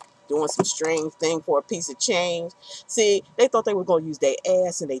 Doing some strange thing for a piece of change. See, they thought they were going to use their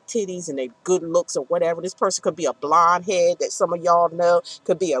ass and their titties and their good looks or whatever. This person could be a blonde head that some of y'all know.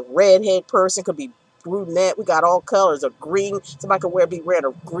 Could be a redhead person. Could be brunette. We got all colors. A green. Somebody could be wearing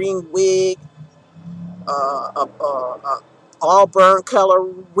a green wig. Auburn color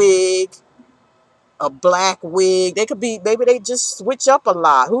wig. A black wig. They could be, maybe they just switch up a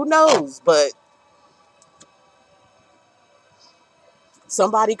lot. Who knows? But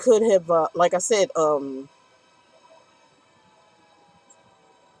somebody could have, like I said,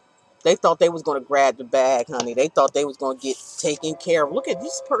 they thought they was going to grab the bag, honey. They thought they was going to get taken care of. Look at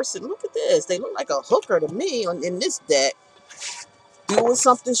this person. Look at this. They look like a hooker to me in this deck. Doing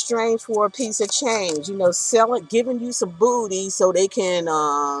something strange for a piece of change. You know, selling, giving you some booty so they can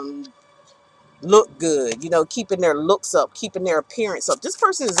look good. You know, keeping their looks up, keeping their appearance up. This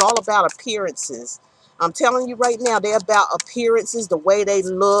person is all about appearances. I'm telling you right now, they're about appearances, the way they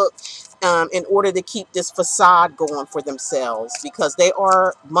look, in order to keep this facade going for themselves, because they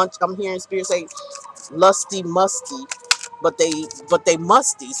are, I'm hearing spirit say, lusty, musty, but they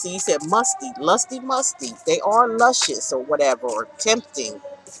musty. See, he said musty, lusty, musty. They are luscious or whatever, or tempting,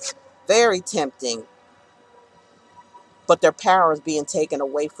 very tempting, but their power is being taken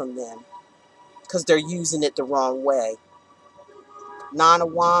away from them because they're using it the wrong way. Nine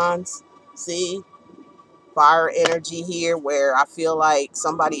of Wands, see? Fire energy here, where I feel like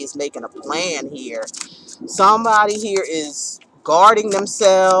somebody is making a plan here. Somebody here is guarding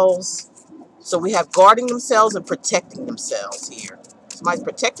themselves. So we have guarding themselves and protecting themselves here. Somebody's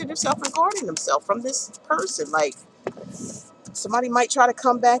protecting themselves and guarding themselves from this person. Like, somebody might try to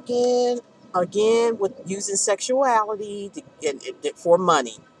come back in again with using sexuality for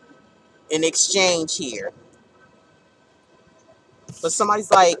money in exchange here. But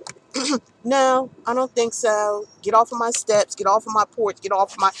somebody's like, no, I don't think so. Get off of my steps. Get off of my porch. Get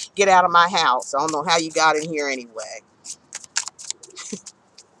out of my house. I don't know how you got in here anyway.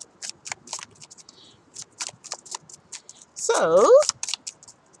 So,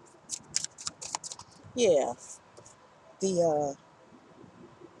 yeah, the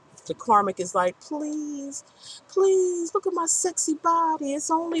the karmic is like, please, please look at my sexy body. It's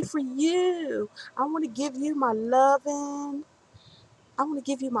only for you. I want to give you my loving. I want to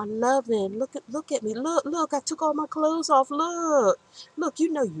give you my loving. Look at me. Look, I took all my clothes off. Look,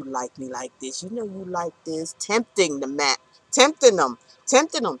 you know you like me like this. You know you like this. Tempting the mat. Tempting them.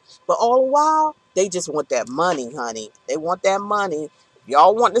 But all the while, they just want that money, honey. They want that money. If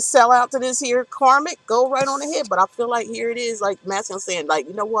y'all want to sell out to this here karmic, go right on ahead. But I feel like here it is, like Masculine saying, like,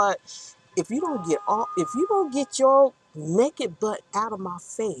 you know what? If you don't get your naked butt out of my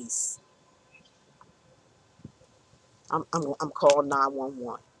face, I'm calling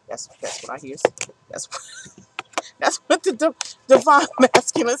 911. That's what I hear. That's that's what the divine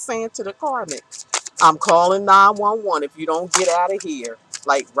masculine is saying to the karmic. I'm calling 911 if you don't get out of here,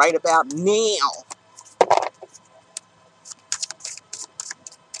 like right about now.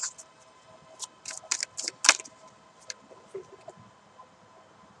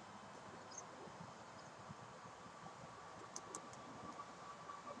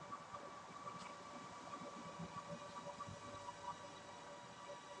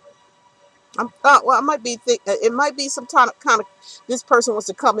 Well, I might be it might be some kind of this person wants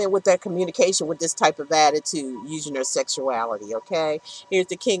to come in with that communication with this type of attitude, using their sexuality. Okay, here's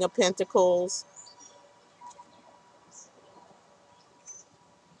the King of Pentacles.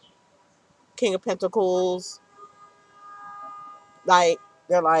 King of Pentacles. Like,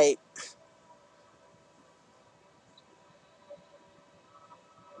 they're like,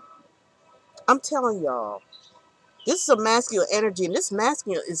 I'm telling y'all, this is a masculine energy, and this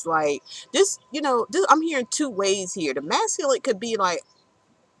masculine is like this. I'm hearing two ways here. The masculine could be like,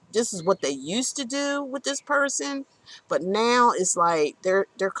 this is what they used to do with this person, but now it's like they're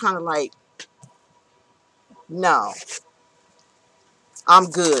kind of like, no, I'm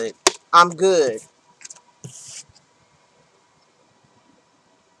good. I'm good.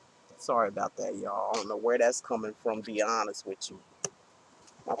 Sorry about that, y'all. I don't know where that's coming from, to be honest with you.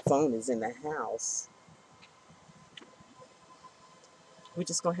 My phone is in the house. We're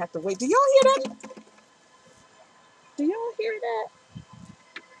just gonna have to wait. Do y'all hear that? Do y'all hear that?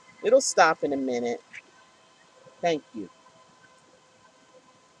 It'll stop in a minute. Thank you.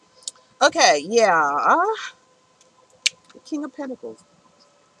 Okay, yeah. The King of Pentacles.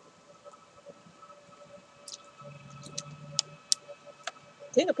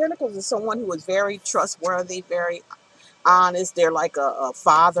 King of Pentacles is someone who is very trustworthy, very honest. They're like a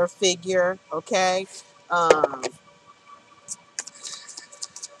father figure, okay? Um,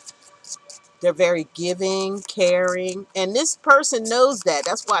 they're very giving, caring, and this person knows that.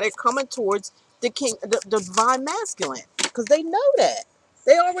 That's why they're coming towards the divine masculine, because they know that.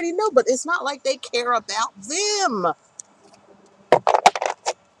 They already know, but it's not like they care about them.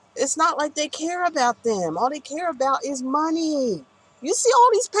 It's not like they care about them. All they care about is money. You see all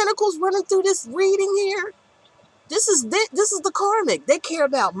these pentacles running through this reading here? This is the karmic. They care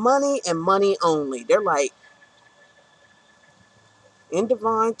about money and money only. They're like, in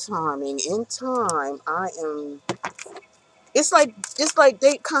divine timing, in time, I am. It's like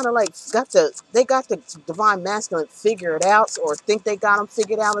they kind of like got the divine masculine figured out, or think they got them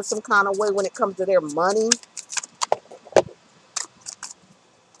figured out in some kind of way when it comes to their money.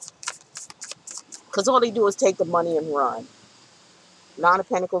 Because all they do is take the money and run. Nine of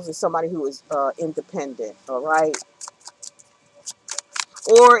Pentacles is somebody who is independent. All right.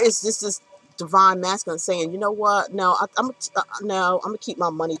 Or it's just this divine masculine saying, you know what? No, I'm gonna keep my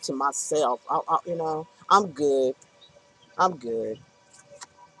money to myself. I'm good. I'm good.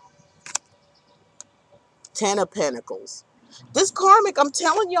 Ten of Pentacles. This karmic, I'm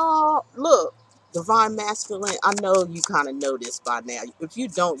telling y'all, look, divine masculine. I know you kind of know this by now. If you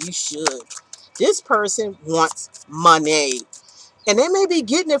don't, you should. This person wants money. And they may be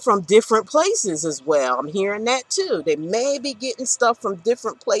getting it from different places as well. I'm hearing that too. They may be getting stuff from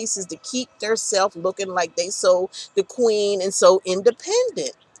different places to keep their self looking like they so the queen and so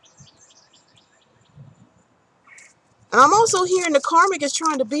independent. And I'm also hearing the karmic is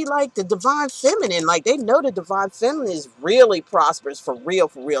trying to be like the divine feminine. Like they know the divine feminine is really prosperous for real,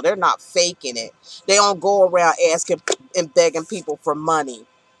 for real. They're not faking it. They don't go around asking and begging people for money.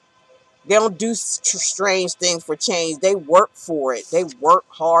 They don't do strange things for change. They work for it. They work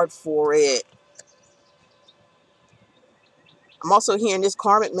hard for it. I'm also hearing this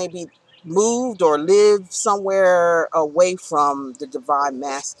karmic maybe moved or lived somewhere away from the divine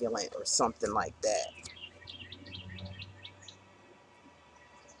masculine or something like that.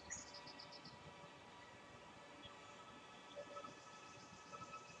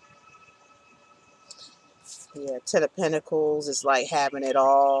 Yeah, Ten of Pentacles is like having it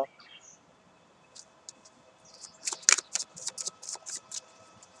all.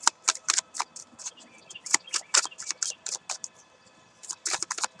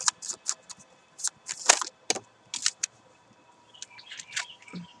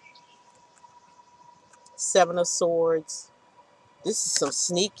 Seven of Swords. This is some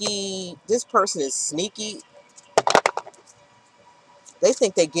sneaky, this person is sneaky. They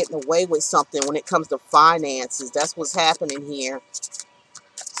think they're getting away with something when it comes to finances. That's what's happening here.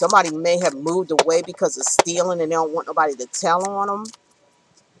 Somebody may have moved away because of stealing and they don't want nobody to tell on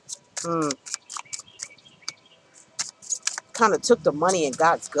them. Kind of took the money and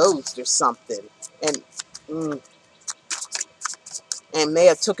got ghost or something. And and may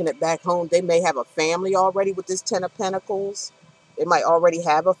have taken it back home. They may have a family already with this Ten of Pentacles. They might already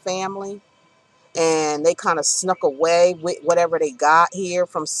have a family. And they kind of snuck away with whatever they got here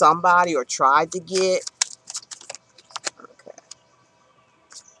from somebody or tried to get. Okay.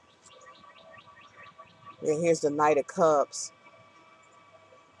 Yeah, here's the Knight of Cups.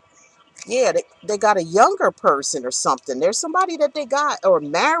 Yeah, they got a younger person or something. There's somebody that they got or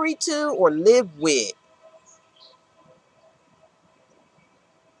married to or live with.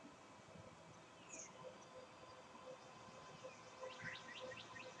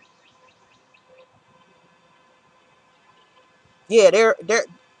 Yeah,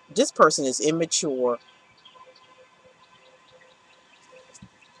 this person is immature.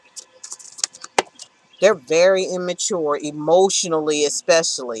 They're very immature, emotionally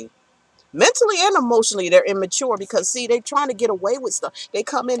especially. Mentally and emotionally, they're immature because, see, they're trying to get away with stuff. They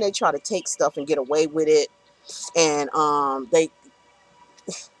come in, they try to take stuff and get away with it. And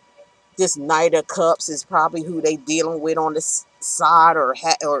this Knight of Cups is probably who they dealing with on the side or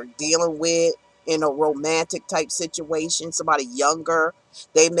dealing with in a romantic type situation. Somebody younger.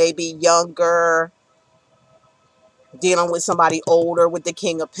 They may be younger. Dealing with somebody older with the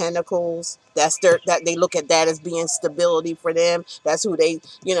King of Pentacles. That they look at that as being stability for them. That's who they,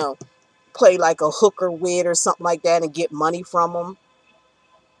 play like a hooker with or something like that and get money from them.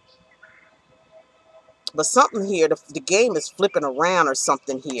 But something here, the game is flipping around or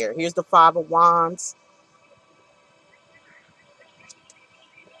something here. Here's the Five of Wands.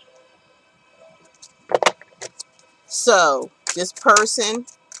 So this person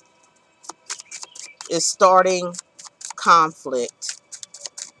is starting conflict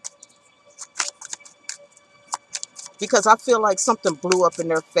because I feel like something blew up in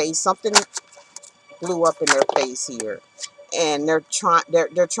their face. Something blew up in their face here, and they're trying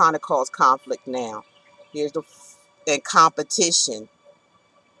to cause conflict now. Here's the and competition.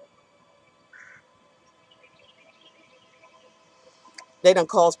 They done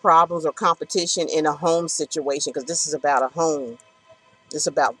cause problems or competition in a home situation because this is about a home. This is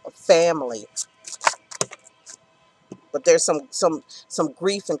about a family. But there's some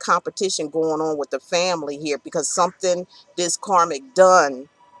grief and competition going on with the family here because something this karmic done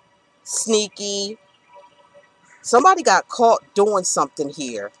sneaky. Somebody got caught doing something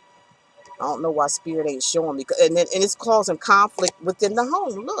here. I don't know why spirit ain't showing me. And it's causing conflict within the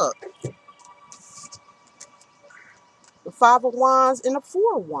home. Look. The Five of Wands and the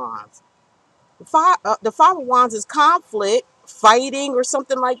Four of Wands. The Five of Wands is conflict, fighting, or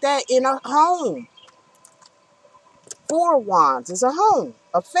something like that in a home. Four of Wands is a home,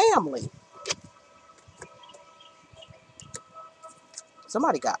 a family.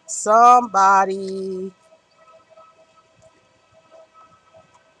 Somebody got somebody.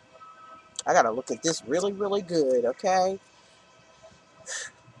 I got to look at this really, really good, okay?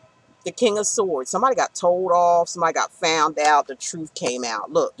 The King of Swords. Somebody got told off. Somebody got found out. The truth came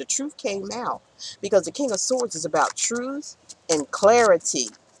out. Look, the truth came out. Because the King of Swords is about truth and clarity.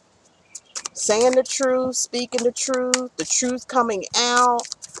 Saying the truth, speaking the truth coming out.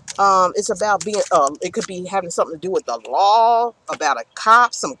 It's about being, it could be having something to do with the law, about a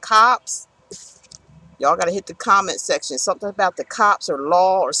cop, some cops. Y'all got to hit the comment section. Something about the cops or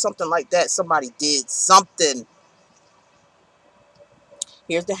law or something like that. Somebody did something.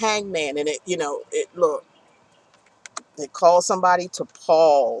 Here's the Hangman, and it look. It calls somebody to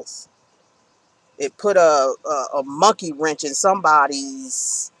pause. It put a monkey wrench in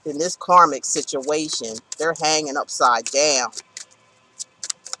somebody's, in this karmic situation. They're hanging upside down.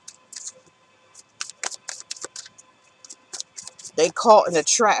 They caught in a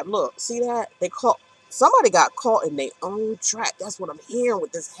trap. Look, see that? Somebody got caught in their own trap. That's what I'm hearing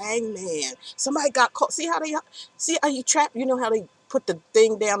with this hangman. Somebody got caught. See how you trap? You know how they put the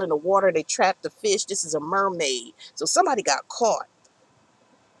thing down in the water, they trap the fish? This is a mermaid. So somebody got caught.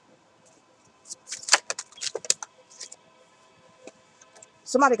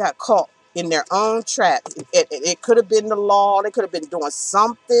 Somebody got caught in their own trap. It could have been the law. They could have been doing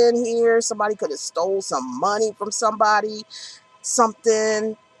something here. Somebody could have stole some money from somebody.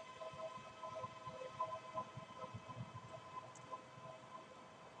 Something.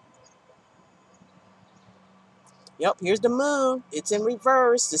 Yep, here's the moon. It's in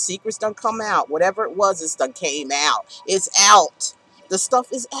reverse. The secrets done come out. Whatever it was, it's done came out. It's out. The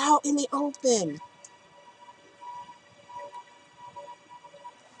stuff is out in the open.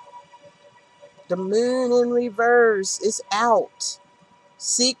 The moon in reverse is out.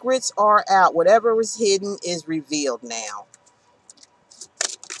 Secrets are out. Whatever was hidden is revealed now.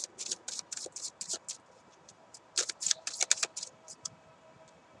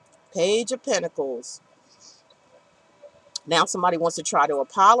 Page of Pentacles. Now somebody wants to try to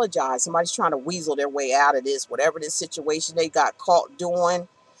apologize. Somebody's trying to weasel their way out of this. Whatever this situation they got caught doing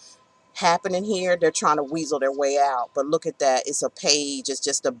happening here, they're trying to weasel their way out. But look at that. It's a page. It's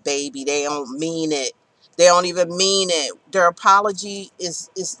just a baby. They don't mean it. They don't even mean it. Their apology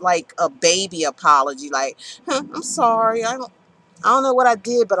is like a baby apology. Like, I'm sorry. I don't know what I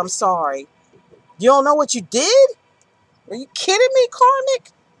did, but I'm sorry. You don't know what you did? Are you kidding me,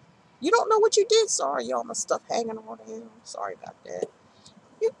 Karmic? You don't know what you did? Sorry, y'all. My stuff hanging on there. Sorry about that.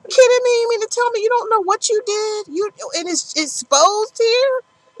 You kidding me? You mean to tell me you don't know what you did? And it's exposed here?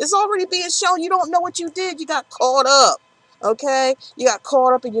 It's already being shown. You don't know what you did. You got caught up. Okay? You got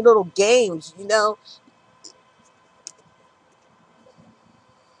caught up in your little games, you know?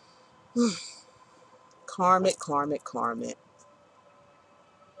 Karmic, karmic, karmic.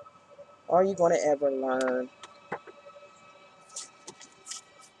 Are you going to ever learn?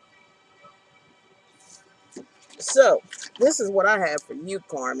 So, this is what I have for you,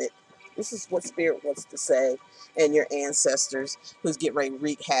 Karmic. This is what Spirit wants to say, and your ancestors who's getting ready to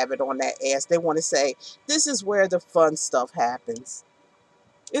wreak havoc on that ass. They want to say, this is where the fun stuff happens.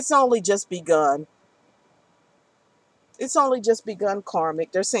 It's only just begun. It's only just begun,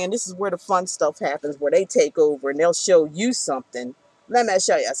 Karmic. They're saying this is where the fun stuff happens, where they take over and they'll show you something. Let me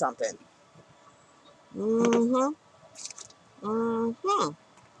show you something. Mm-hmm. Mm-hmm.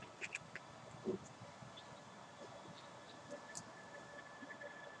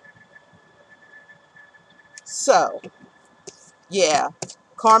 So, yeah.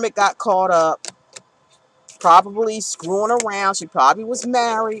 Karmic got caught up. Probably screwing around. She probably was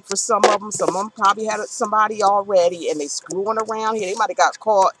married for some of them. Some of them probably had somebody already, and they screwing around here. They might have got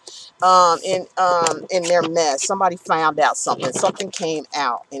caught in their mess. Somebody found out something. Something came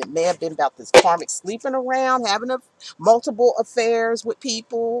out, and it may have been about this karmic sleeping around, having multiple affairs with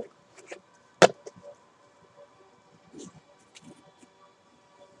people.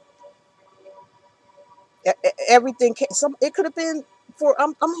 Everything. It could have been for.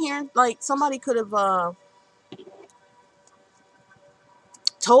 I'm hearing like somebody could have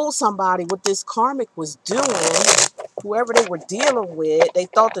told somebody what this karmic was doing, whoever they were dealing with. They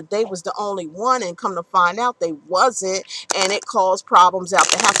thought that they was the only one, and come to find out they wasn't, and it caused problems out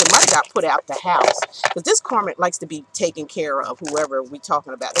the house. They might have got put out the house, because this karmic likes to be taken care of, whoever we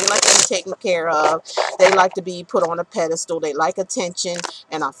talking about. They like to be taken care of. They like to be put on a pedestal. They like attention,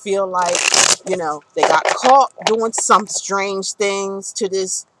 and I feel like, you know, they got caught doing some strange things to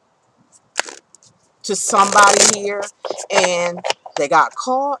somebody here, and they got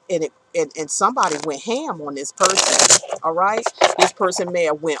caught, and somebody went ham on this person. All right, this person may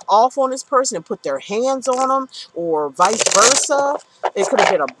have went off on this person and put their hands on them, or vice versa. It could have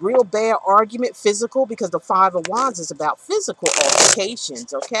been a real bad argument, physical, because the Five of Wands is about physical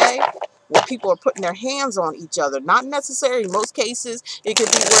altercations. Okay, where people are putting their hands on each other. Not necessarily. In most cases, it could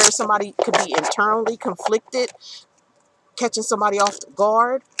be where somebody could be internally conflicted, catching somebody off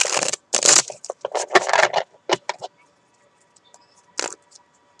guard.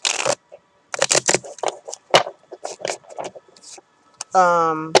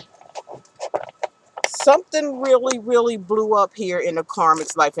 Um, something really, really blew up here in the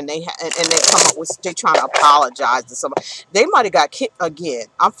Karmic's life, and they come up with, they trying to apologize to somebody. They might have got kicked again.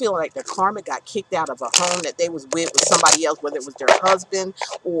 I'm feeling like the Karmic got kicked out of a home that they was with somebody else, whether it was their husband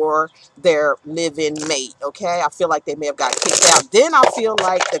or their live-in mate. Okay, I feel like they may have got kicked out. Then I feel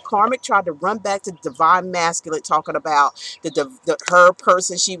like the Karmic tried to run back to Divine Masculine, talking about her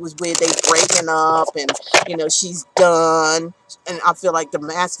person she was with. They breaking up, and you know she's done. And I feel like the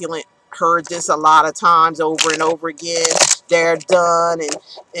masculine heard this a lot of times over and over again. They're done, and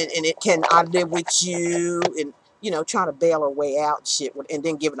it can, I live with you, and you know, trying to bail her way out and shit, and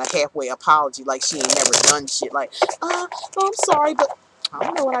then giving a halfway apology like she ain't never done shit. Like, oh, I'm sorry, but I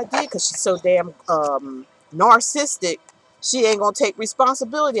don't know what I did, because she's so damn narcissistic. She ain't gonna take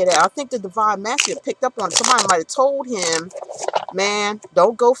responsibility of that. I think the Divine Masculine picked up on it. Somebody might have told him, man,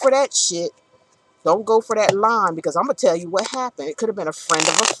 don't go for that shit. Don't go for that line, because I'm going to tell you what happened. It could have been a friend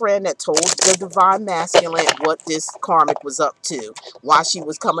of a friend that told the Divine Masculine what this Karmic was up to. Why she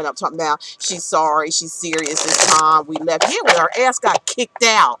was coming up talking about she's sorry, she's serious this time. We left here where her ass got kicked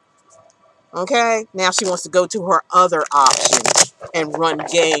out. Okay? Now she wants to go to her other option and run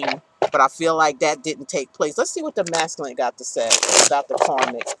game. But I feel like that didn't take place. Let's see what the Masculine got to say about the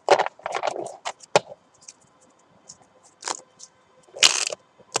Karmic.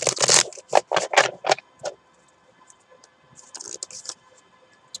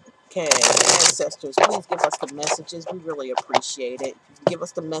 Okay, ancestors, please give us the messages. We really appreciate it. Give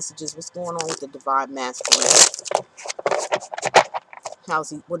us the messages. What's going on with the Divine Masculine?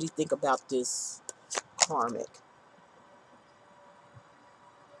 How's he? What do you think about this Karmic?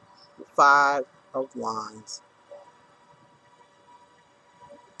 5 of Wands.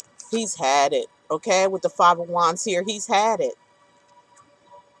 He's had it. Okay, with the 5 of Wands here, he's had it.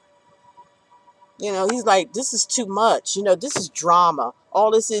 You know, he's like, this is too much. You know, this is drama. All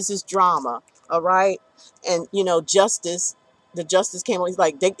this is drama. All right. And, you know, justice, the justice came on. He's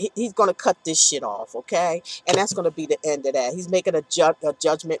like, he's going to cut this shit off. Okay. And that's going to be the end of that. He's making a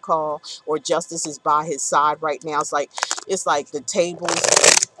judgment call, or justice is by his side right now. It's like the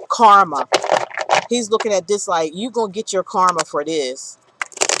tables, karma. He's looking at this like, you going to get your karma for this.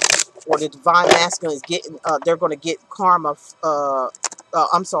 Or the Divine Masculine is getting, they're going to get karma.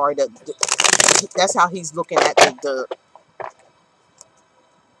 I'm sorry, that's how he's looking at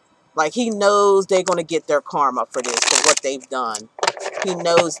like, he knows they're going to get their karma for this, for what they've done. He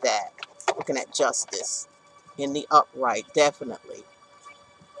knows that. Looking at justice in the upright, definitely.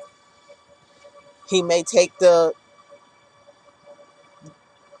 He may take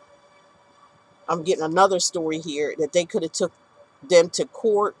I'm getting another story here that they could have took them to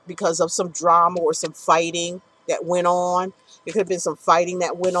court because of some drama or some fighting that went on. There could have been some fighting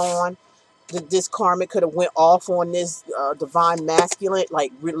that went on. This Karmic could have went off on this Divine Masculine,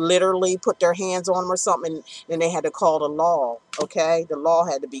 like literally put their hands on him or something, and then they had to call the law. Okay, the law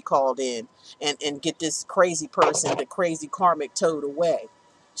had to be called in and get this crazy person, the crazy Karmic, towed away.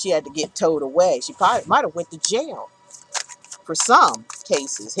 She had to get towed away. She probably might have went to jail for some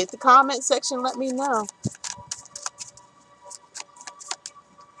cases. Hit the comment section, let me know.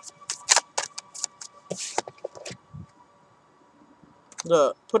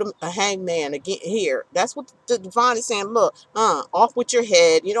 Look, put a hangman again here. That's what the Divine is saying. Look, off with your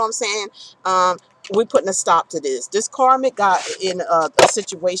head. You know what I'm saying? We're putting a stop to this. This Karmic got in a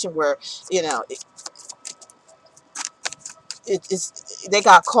situation where, you know, they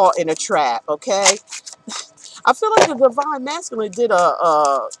got caught in a trap. Okay. I feel like the Divine Masculine did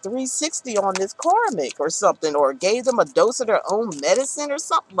a 360 on this Karmic or something, or gave them a dose of their own medicine or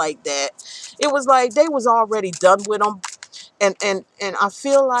something like that. It was like they was already done with them. And I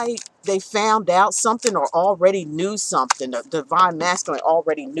feel like they found out something, or already knew something. The Divine Masculine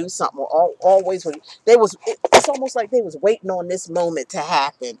already knew something, or always when they was. It's almost like they was waiting on this moment to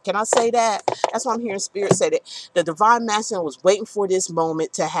happen. Can I say that? That's why I'm hearing Spirit say that the Divine Masculine was waiting for this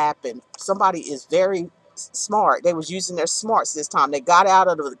moment to happen. Somebody is very smart. They was using their smarts this time. They got out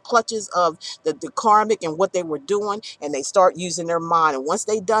of the clutches of the Karmic and what they were doing, and they start using their mind. And once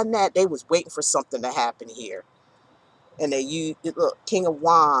they done that, they was waiting for something to happen here. And they use, look, King of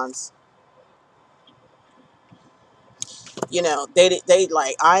Wands. You know, they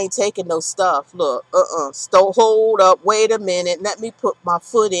like, I ain't taking no stuff. Look, hold up, wait a minute, let me put my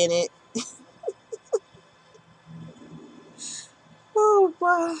foot in it. Oh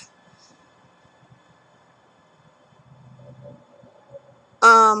wow.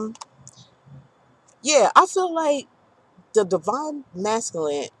 Yeah, I feel like the Divine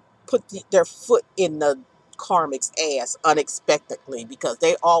Masculine put their foot in the Karmic's ass unexpectedly, because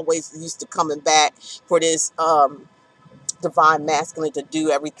they always used to coming back for this divine masculine to do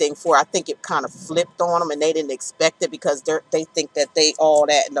everything for. I think it kind of flipped on them and they didn't expect it because they think that they all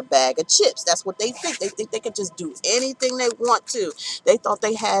that in a bag of chips. That's what they think. They think they can just do anything they want to. They thought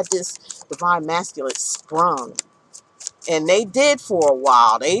they had this divine masculine sprung. And they did for a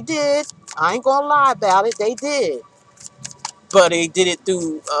while. They did. I ain't gonna lie about it. They did. But they did it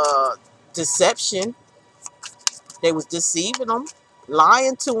through deception. They was deceiving them,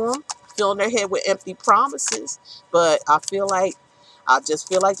 lying to them, filling their head with empty promises. But I just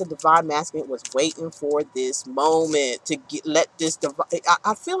feel like the divine masculine was waiting for this moment to let this divine.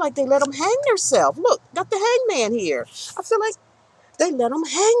 I feel like they let them hang themselves. Look, got the hangman here. I feel like they let them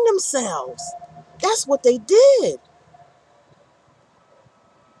hang themselves. That's what they did.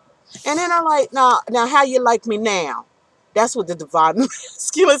 And then I'm like, now, how you like me now? That's what the divine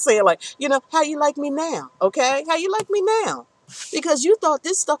masculine is saying. Like, how you like me now? Okay, how you like me now? Because you thought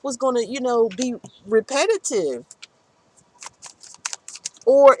this stuff was gonna, be repetitive.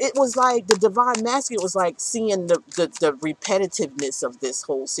 Or it was like the divine masculine was like seeing the repetitiveness of this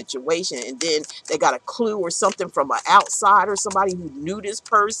whole situation. And then they got a clue or something from an outsider, somebody who knew this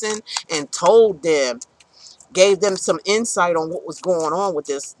person and told them, gave them some insight on what was going on with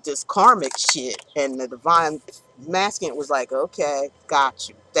this karmic shit. And the divine masculine was like, okay, got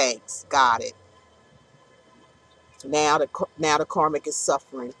you. Thanks. Got it. Now the karmic is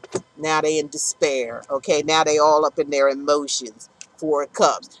suffering. Now they in despair. Okay, now they all up in their emotions. Four of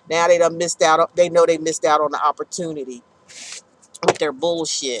Cups. Now they done missed out. They know they missed out on the opportunity with their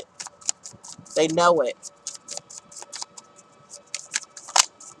bullshit. They know it.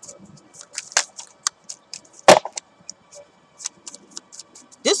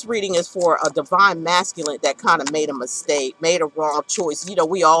 This reading is for a divine masculine that kind of made a mistake, made a wrong choice.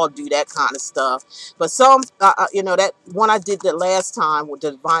 We all do that kind of stuff. But some, that one I did the last time with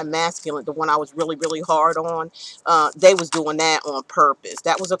the divine masculine, the one I was really, really hard on, they was doing that on purpose.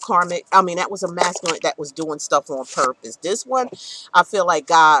 That was a karmic, that was a masculine that was doing stuff on purpose. This one, I feel like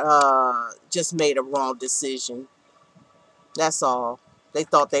God just made a wrong decision. That's all. They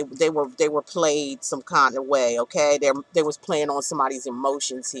thought they were played some kind of way, okay? They was playing on somebody's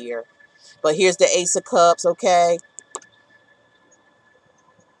emotions here. But here's the Ace of Cups, okay?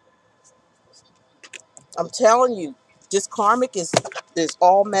 I'm telling you, this karmic is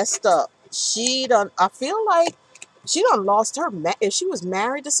all messed up. I feel like she done lost her, if she was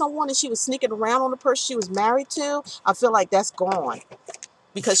married to someone and she was sneaking around on the person she was married to, I feel like that's gone.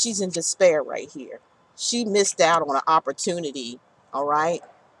 Because she's in despair right here. She missed out on an opportunity, all right?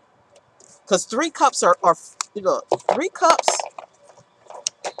 Because 3 cups look, 3 cups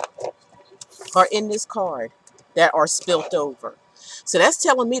are in this card that are spilt over. So that's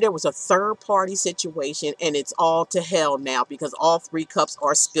telling me there was a third party situation and it's all to hell now because all 3 cups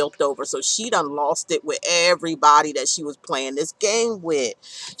are spilt over. So she done lost it with everybody that she was playing this game with.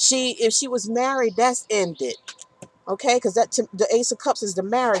 If she was married, that's ended. Okay, because the Ace of Cups is the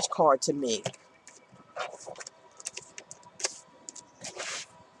marriage card to me.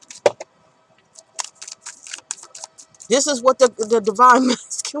 This is what the divine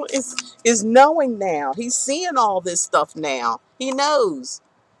masculine is knowing now. He's seeing all this stuff now. He knows.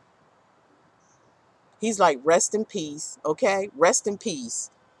 He's like, rest in peace, okay? Rest in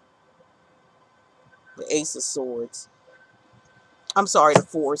peace. The Ace of Swords. I'm sorry, the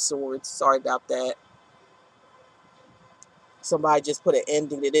 4 of Swords. Sorry about that. Somebody just put an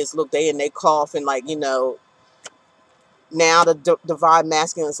ending to this. Look, they in their coffin, like, now the divine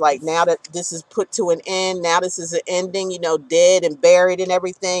masculine is like, now that this is put to an end, now this is an ending, dead and buried and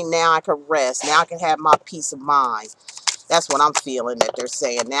everything. Now I can rest. Now I can have my peace of mind. That's what I'm feeling that they're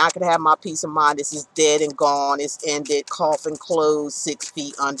saying. Now I can have my peace of mind. This is dead and gone. It's ended. Coffin closed. 6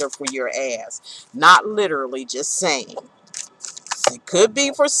 feet under for your ass. Not literally, just saying. It could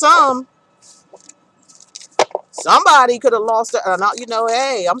be for some. Somebody could have lost it.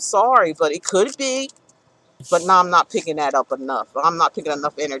 Hey, I'm sorry, but it could be. But no, I'm not picking that up enough. I'm not picking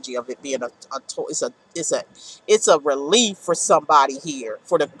enough energy of it being it's a relief for somebody here,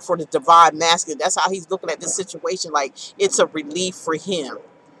 for the divine masculine. That's how he's looking at this situation. Like it's a relief for him.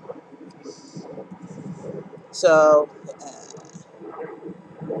 So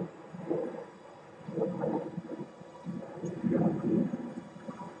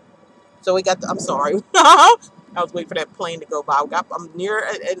we got I'm sorry. I was waiting for that plane to go by. I'm near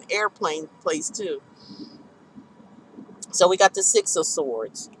an airplane place too. So we got the 6 of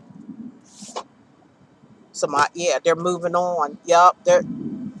Swords. So they're moving on. Yup, the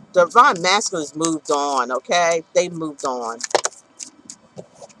divine masculine's moved on, okay? They moved on.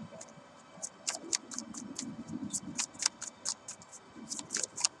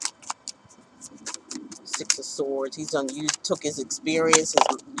 6 of Swords. He's done took his experience,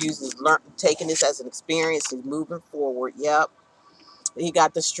 taking this as an experience and moving forward. Yep. He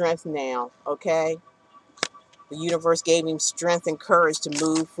got the strength now, okay? The universe gave him strength and courage to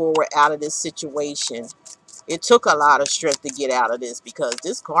move forward out of this situation. It took a lot of strength to get out of this because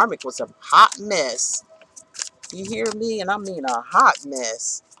this karmic was a hot mess. You hear me? And I mean a hot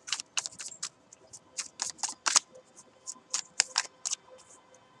mess.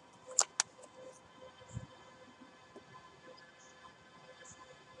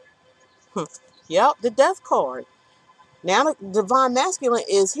 Yep, the death card. Now the divine masculine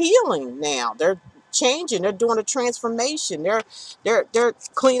is healing now. They're changing. They're doing a transformation. They're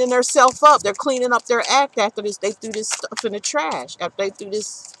cleaning themselves up. They're cleaning up their act after this. They threw this stuff in the trash. After they threw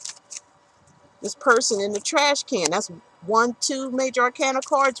this person in the trash can. That's 1, 2 major arcana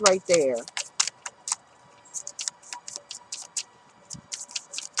cards right there.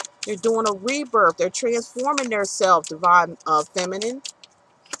 They're doing a rebirth. They're transforming themselves, divine feminine.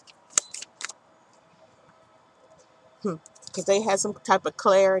 Because they had some type of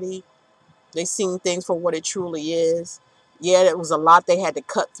clarity. They seen things for what it truly is. Yeah, it was a lot they had to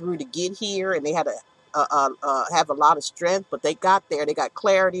cut through to get here, and they had to have a lot of strength, but they got there. They got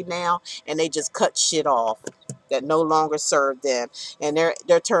clarity now, and they just cut shit off that no longer served them. And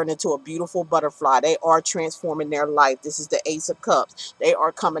they're turned into a beautiful butterfly. They are transforming their life. This is the Ace of Cups. They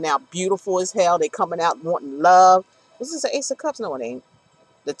are coming out beautiful as hell. They coming out wanting love. This is the Ace of Cups? No, it ain't.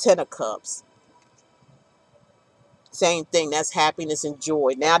 The Ten of Cups. Same thing. That's happiness and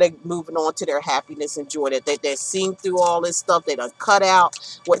joy. Now they're moving on to their happiness and joy. They're seeing through all this stuff. They done cut out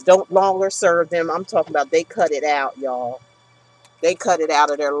what don't longer serve them. I'm talking about they cut it out, y'all. They cut it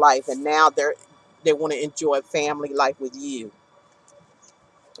out of their life, and now they want to enjoy family life with you.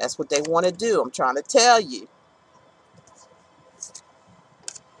 That's what they want to do. I'm trying to tell you.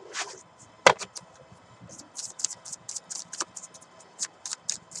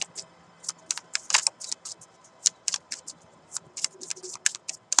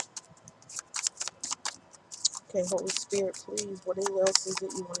 Okay, Holy Spirit, please. What else is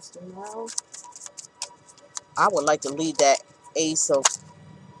it you want us to know? I would like to lead that Ace of...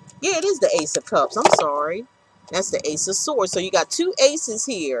 Yeah, it is the Ace of Cups. I'm sorry. That's the Ace of Swords. So you got 2 aces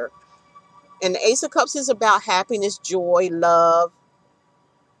here. And the Ace of Cups is about happiness, joy, love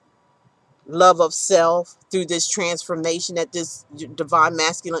of self through this transformation that this divine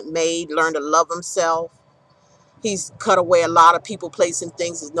masculine made, learn to love himself. He's cut away a lot of people, placing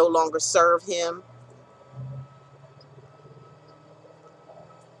things that no longer serve him.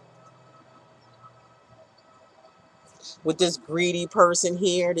 With this greedy person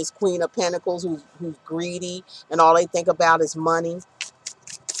here, this Queen of Pentacles who's greedy and all they think about is money.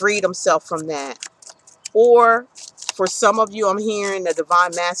 Freed himself from that. Or for some of you, I'm hearing the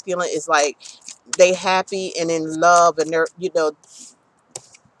divine masculine is like they happy and in love, and they're, you know,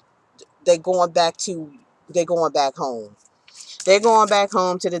 they're going back home. They're going back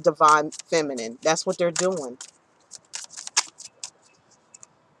home to the divine feminine. That's what they're doing.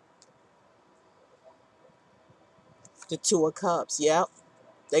 The Two of Cups. Yep.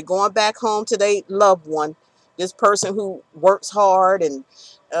 They're going back home to their loved one. This person who works hard and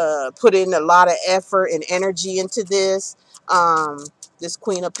put in a lot of effort and energy into this. This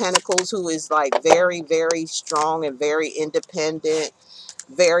Queen of Pentacles who is like very, very strong and very independent,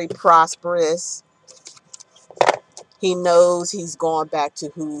 very prosperous. He knows he's going back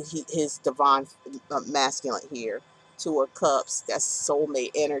to his divine masculine here. Two of Cups. That's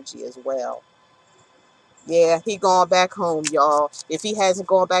soulmate energy as well. Yeah, he going back home, y'all. If he hasn't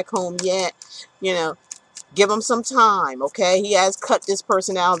gone back home yet, you know, give him some time, okay? He has cut this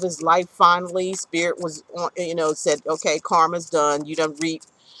person out of his life finally. Spirit was, you know, said, okay, karma's done. You done reap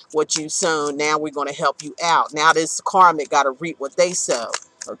what you sown. Now we're going to help you out. Now this karmic got to reap what they sow.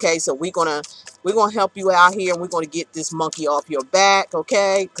 Okay, so we're gonna help you out here, and we're gonna get this monkey off your back,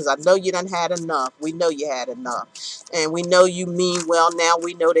 okay? Because I know you done had enough. We know you had enough, and we know you mean well. Now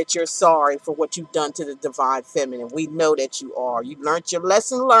we know that you're sorry for what you've done to the divine feminine. We know that you are. You learned your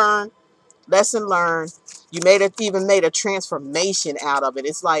lesson learned. Lesson learned. You even made a transformation out of it.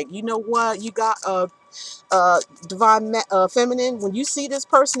 It's like, you know what? You got a divine feminine. When you see this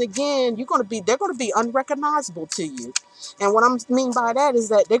person again, they're gonna be unrecognizable to you. And what I mean by that is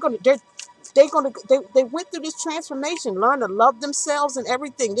that they went through this transformation, learned to love themselves and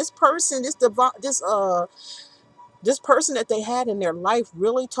everything. This person, this person that they had in their life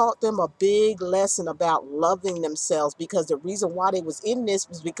really taught them a big lesson about loving themselves, because the reason why they was in this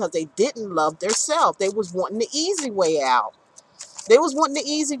was because they didn't love themselves. They was wanting the easy way out. They was wanting the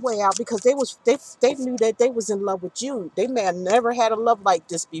easy way out because they knew that they was in love with you. They may have never had a love like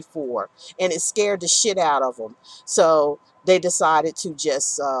this before, and it scared the shit out of them. So they decided to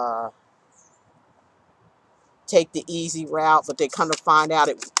just take the easy route, but they come to find out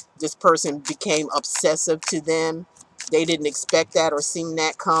this person became obsessive to them. They didn't expect that or seen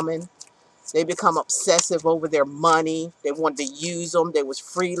that coming. They become obsessive over their money. They wanted to use them. They was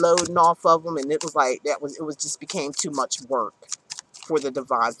freeloading off of them, and it was like it was just became too much work for the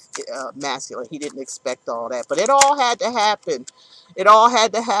divine masculine. He didn't expect all that, but it all had to happen. It all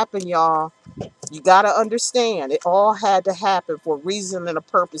had to happen, y'all. You got to understand, it all had to happen for a reason and a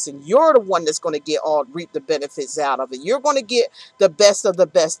purpose, and you're the one that's going to reap the benefits out of it. You're going to get the best of the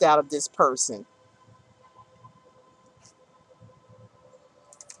best out of this person.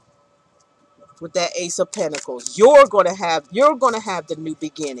 With that Ace of Pentacles, you're going to have the new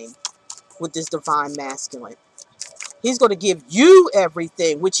beginning with this divine masculine. He's going to give you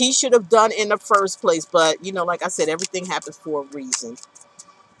everything, which he should have done in the first place. But, you know, like I said, everything happens for a reason.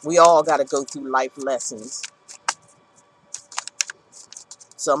 We all got to go through life lessons.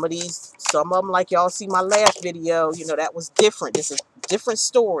 Some of them, like y'all see my last video, you know, that was different. This is a different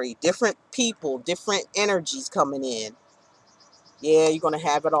story, different people, different energies coming in. Yeah, you're going to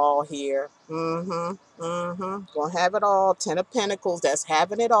have it all here. Going to have it all. Ten of Pentacles, that's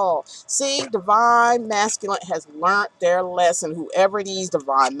having it all. See, divine masculine has learned their lesson, whoever these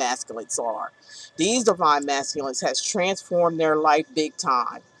divine masculines are. These divine masculines has transformed their life big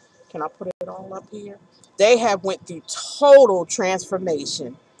time. Can I put it all up here? They have went through total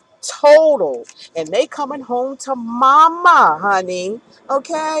transformation. Total. And they coming home to mama, honey.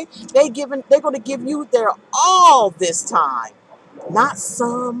 Okay? They're going to give you their all this time. Not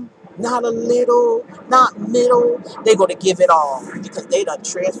some, not a little, not middle. They're going to give it all because they done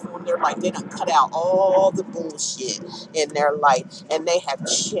transformed their life. They done cut out all the bullshit in their life, and they have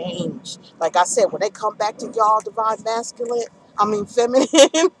changed. Like I said, when they come back to y'all, divine masculine,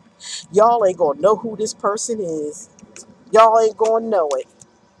 feminine, y'all ain't going to know who this person is. Y'all ain't going to know it.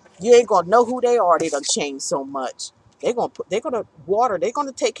 You ain't going to know who they are. They done changed so much. They're going to water. They're going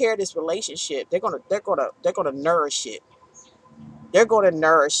to take care of this relationship. They're going to nourish it. They're going to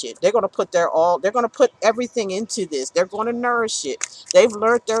nourish it. They're going to put their all. They're going to put everything into this. They're going to nourish it. They've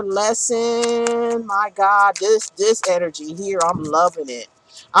learned their lesson. My God, this energy here, I'm loving it.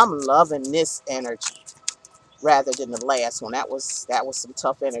 I'm loving this energy rather than the last one. That was some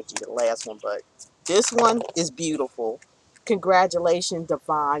tough energy, the last one, but this one is beautiful. Congratulations,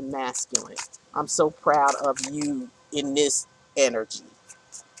 divine masculine. I'm so proud of you in this energy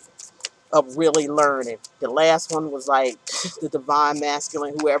of really learning. The last one was like the divine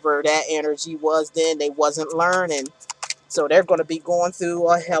masculine, whoever that energy was then, they wasn't learning. So they're going to be going through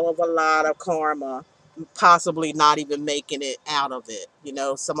a hell of a lot of karma, possibly not even making it out of it. You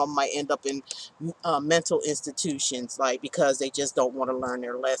know, some of them might end up in mental institutions, like, because they just don't want to learn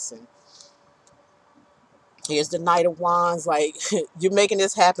their lesson. Here's the Knight of Wands. Like, you're making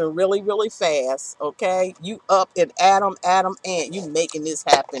this happen really, really fast, okay? You up in Adam, and you making this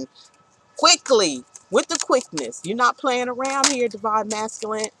happen quickly, with the quickness. You're not playing around here, divine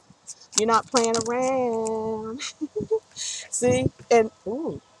masculine. You're not playing around. See? And,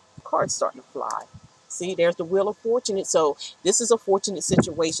 ooh, cards starting to fly. See, there's the Wheel of Fortune. So this is a fortunate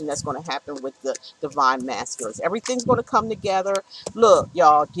situation that's going to happen with the divine masculines. Everything's going to come together. Look,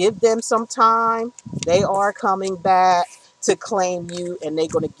 y'all, give them some time. They are coming back to claim you, and they're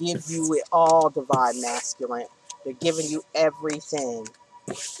going to give you it all, divine masculine. They're giving you everything.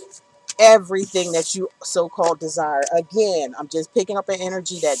 Everything that you so-called desire. Again, I'm just picking up an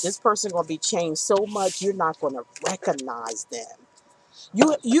energy that this person going to be changed so much you're not going to recognize them. You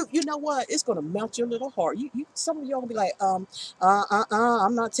know what? It's gonna melt your little heart. Some of y'all gonna be like,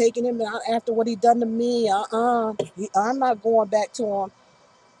 I'm not taking him out after what he done to me. I'm not going back to him.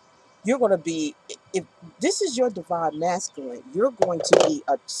 You're gonna be, if this is your divine masculine, you're going to be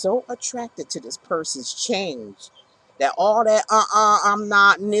so attracted to this person's change that all that I'm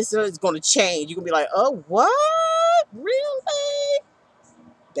not, and this is gonna change. You're gonna be like, oh, what? Really?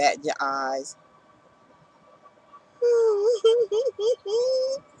 Bat in your eyes.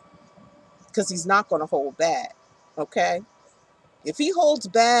 Because he's not going to hold back, okay? If he holds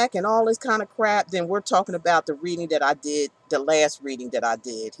back and all this kind of crap, then we're talking about the reading that I did, the last reading that I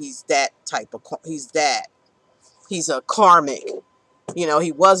did. He's that type of, he's a karmic. You know,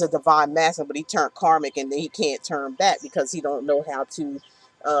 he was a divine masculine, but he turned karmic, and then he can't turn back because he don't know how to,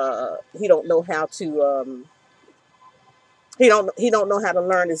 he don't know how to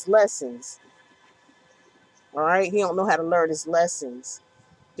learn his lessons. All right? He don't know how to learn his lessons.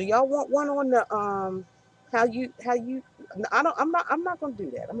 Do y'all want one on the, how you I'm not gonna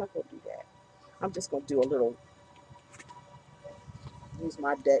do that. I'm not gonna do that. I'm just gonna do a little, use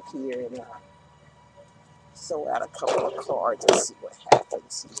my deck here and sew out a couple of cards and see what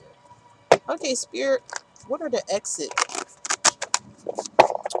happens here. Okay, Spirit, what are the exit?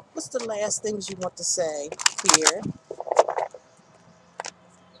 What's the last things you want to say here?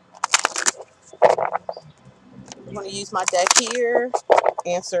 I'm gonna use my deck here.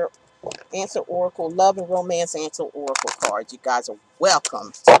 Answer Oracle, Love and Romance Answer Oracle cards. You guys are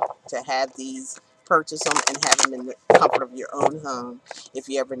welcome to have these, purchase them, and have them in the comfort of your own home if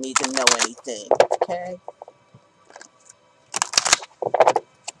you ever need to know anything. Okay?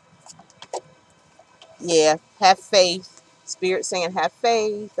 Yeah, have faith. Spirit saying have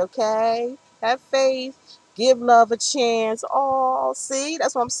faith, okay? Have faith. Give love a chance. Oh, see,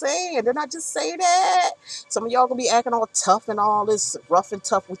 that's what I'm saying. Didn't I just say that? Some of y'all gonna be acting all tough and all this rough and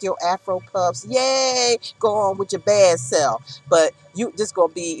tough with your afro puffs. Yay! Go on with your bad self. But you just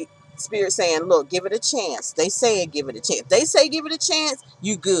gonna be Spirit saying, look, give it a chance. They say give it a chance. They say give it a chance,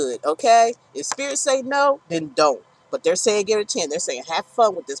 you good, okay? If Spirit say no, then don't. But they're saying give it a chance. They're saying have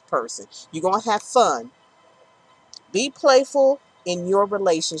fun with this person. You're gonna have fun. Be playful in your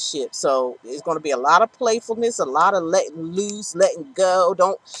relationship. So there's going to be a lot of playfulness, a lot of letting loose, letting go.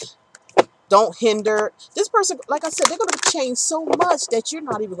 Don't hinder this person. Like I said, they're going to change so much that you're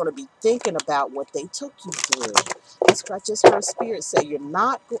not even going to be thinking about what they took you through. That's what I just heard Spirit say. You're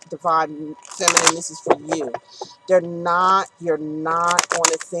not divine feminine. This is for you. You're not going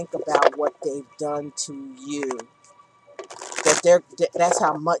to think about what they've done to you. That's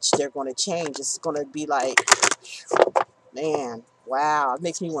how much they're going to change. It's going to be like, man, wow, it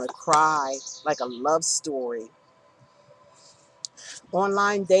makes me want to cry, like a love story.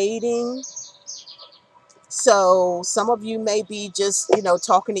 Online dating. So some of you may be just,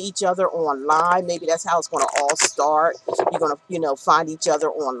 talking to each other online. Maybe that's how it's going to all start. You're going to, find each other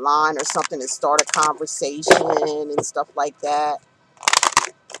online or something and start a conversation and stuff like that.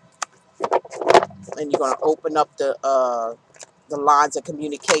 And you're going to open up the lines of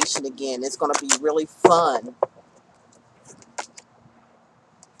communication again. It's going to be really fun.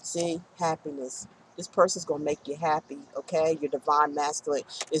 See, happiness. This person's going to make you happy, okay? Your divine masculine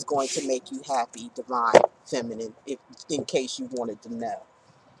is going to make you happy, divine feminine, in case you wanted to know.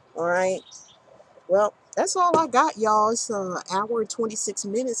 All right? Well, that's all I got, y'all. It's an hour and 26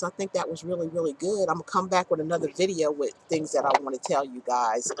 minutes. I think that was really, really good. I'm going to come back with another video with things that I want to tell you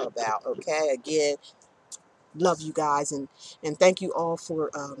guys about, okay? Again, love you guys, and thank you all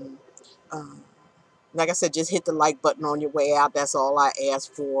for like I said, just hit the like button on your way out. That's all I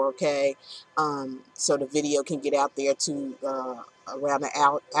ask for, okay? So the video can get out there to around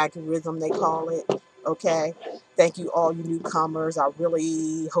the algorithm, they call it, okay? Thank you, all you newcomers. I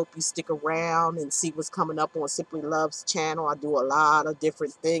really hope you stick around and see what's coming up on Simply Love's channel. I do a lot of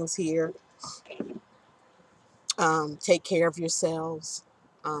different things here. Take care of yourselves.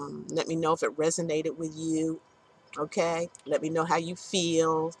 Let me know if it resonated with you, okay? Let me know how you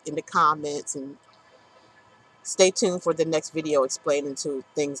feel in the comments, and stay tuned for the next video explaining to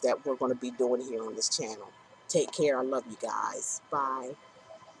things that we're going to be doing here on this channel. Take care. I love you guys. Bye.